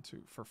 1,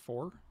 2, for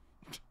 4.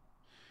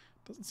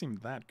 Doesn't seem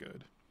that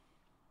good.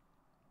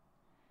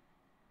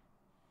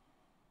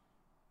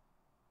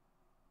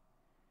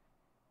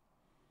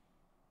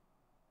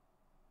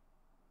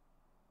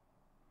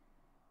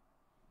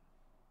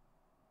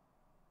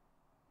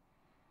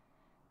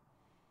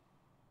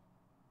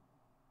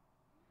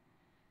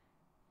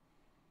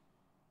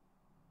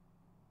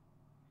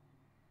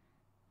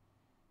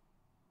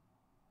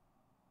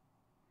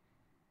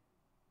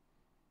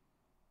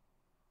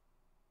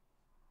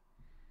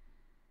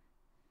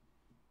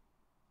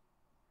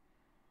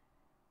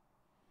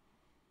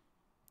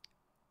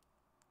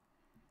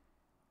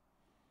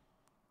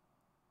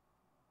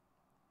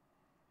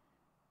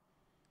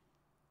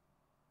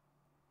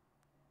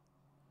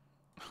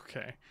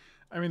 Okay.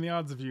 I mean, the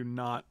odds of you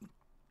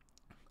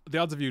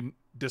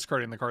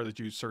discarding the card that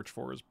you search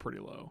for is pretty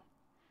low.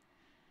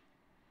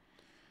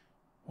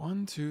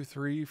 1, 2,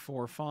 3,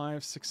 4,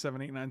 5, 6,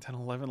 7, 8, 9, 10,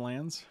 11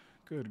 lands.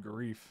 Good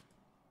grief.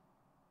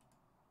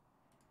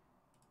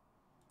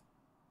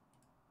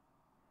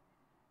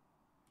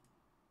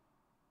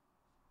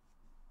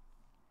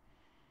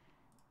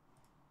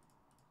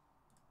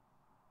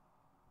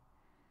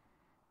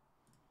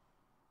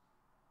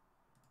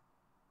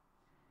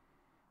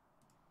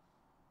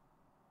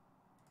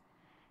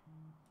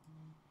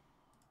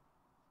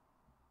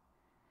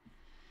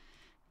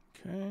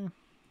 Okay.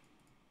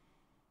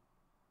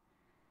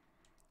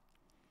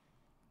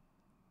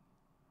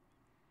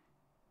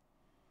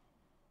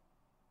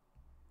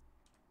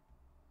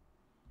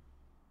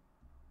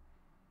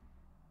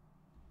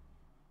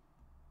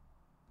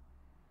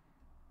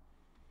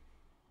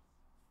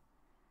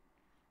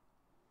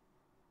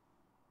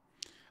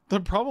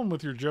 The problem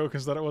with your joke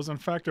is that it was in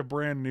fact a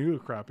brand new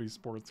crappy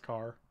sports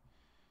car.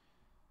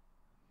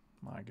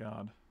 My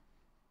God.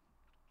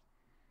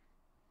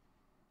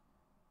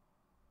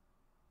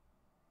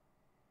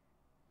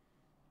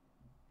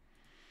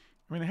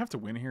 I mean, they have to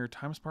win here.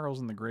 Time Spiral's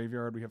in the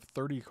graveyard. We have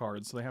 30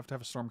 cards, so they have to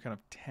have a storm count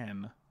of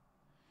 10.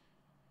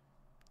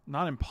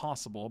 Not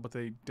impossible, but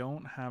they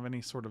don't have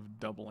any sort of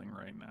doubling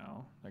right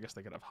now. I guess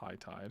they could have High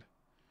Tide.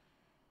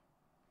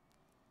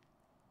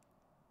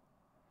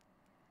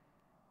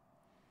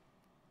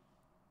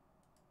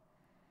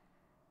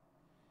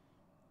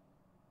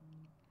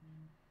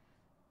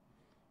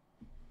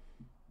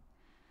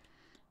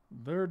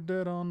 They're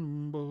dead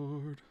on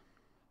board.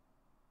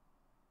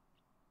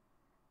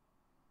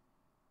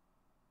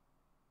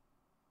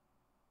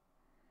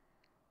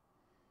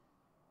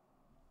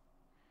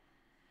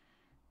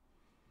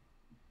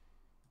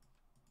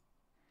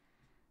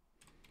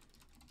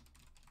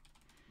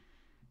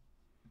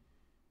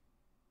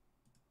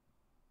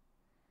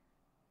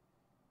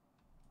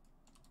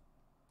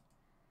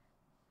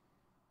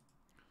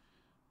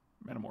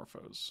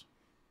 Metamorphose.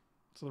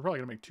 So they're probably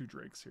going to make 2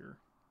 Drakes here.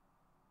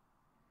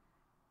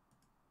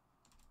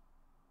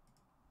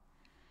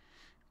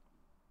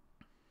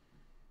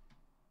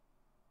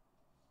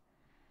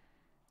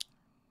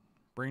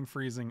 Brain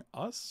freezing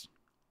us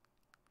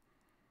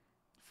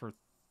for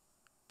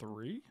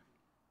 3?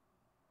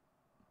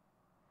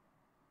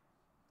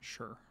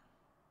 Sure.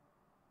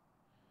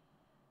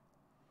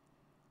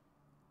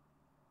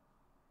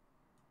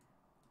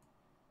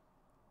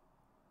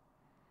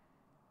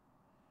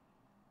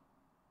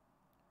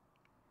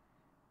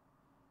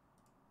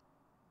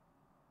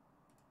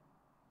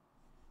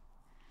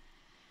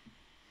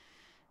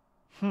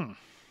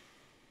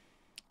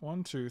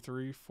 1, 2,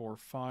 3, 4,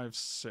 5,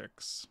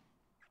 6.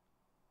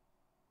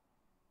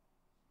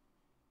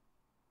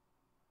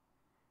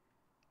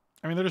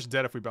 I mean, they're just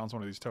dead if we bounce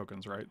one of these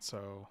tokens, right?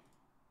 So...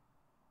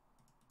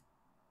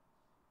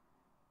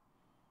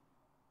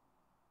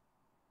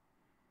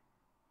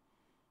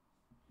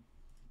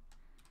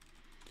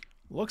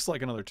 looks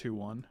like another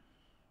 2-1.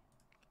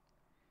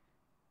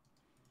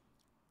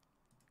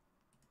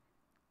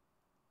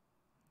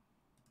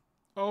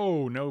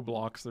 Oh, no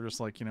blocks. They're just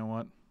like, you know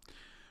what?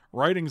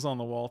 Writing's on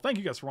the wall. Thank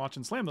you guys for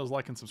watching. Slam those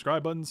like and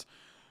subscribe buttons.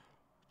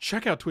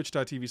 Check out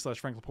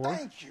twitch.tv/FrankLepore.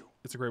 Thank you.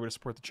 It's a great way to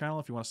support the channel.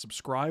 If you want to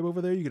subscribe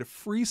over there, you get a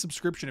free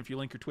subscription if you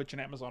link your Twitch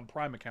and Amazon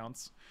Prime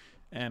accounts.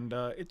 And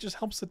it just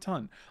helps a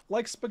ton.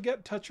 Like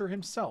Spaghetti Toucher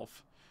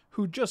himself,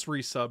 who just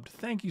resubbed.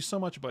 Thank you so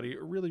much, buddy.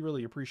 Really,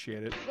 really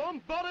appreciate it.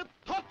 Somebody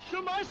touch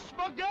my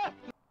spaghetti!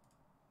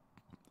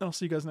 I'll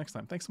see you guys next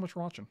time. Thanks so much for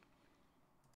watching.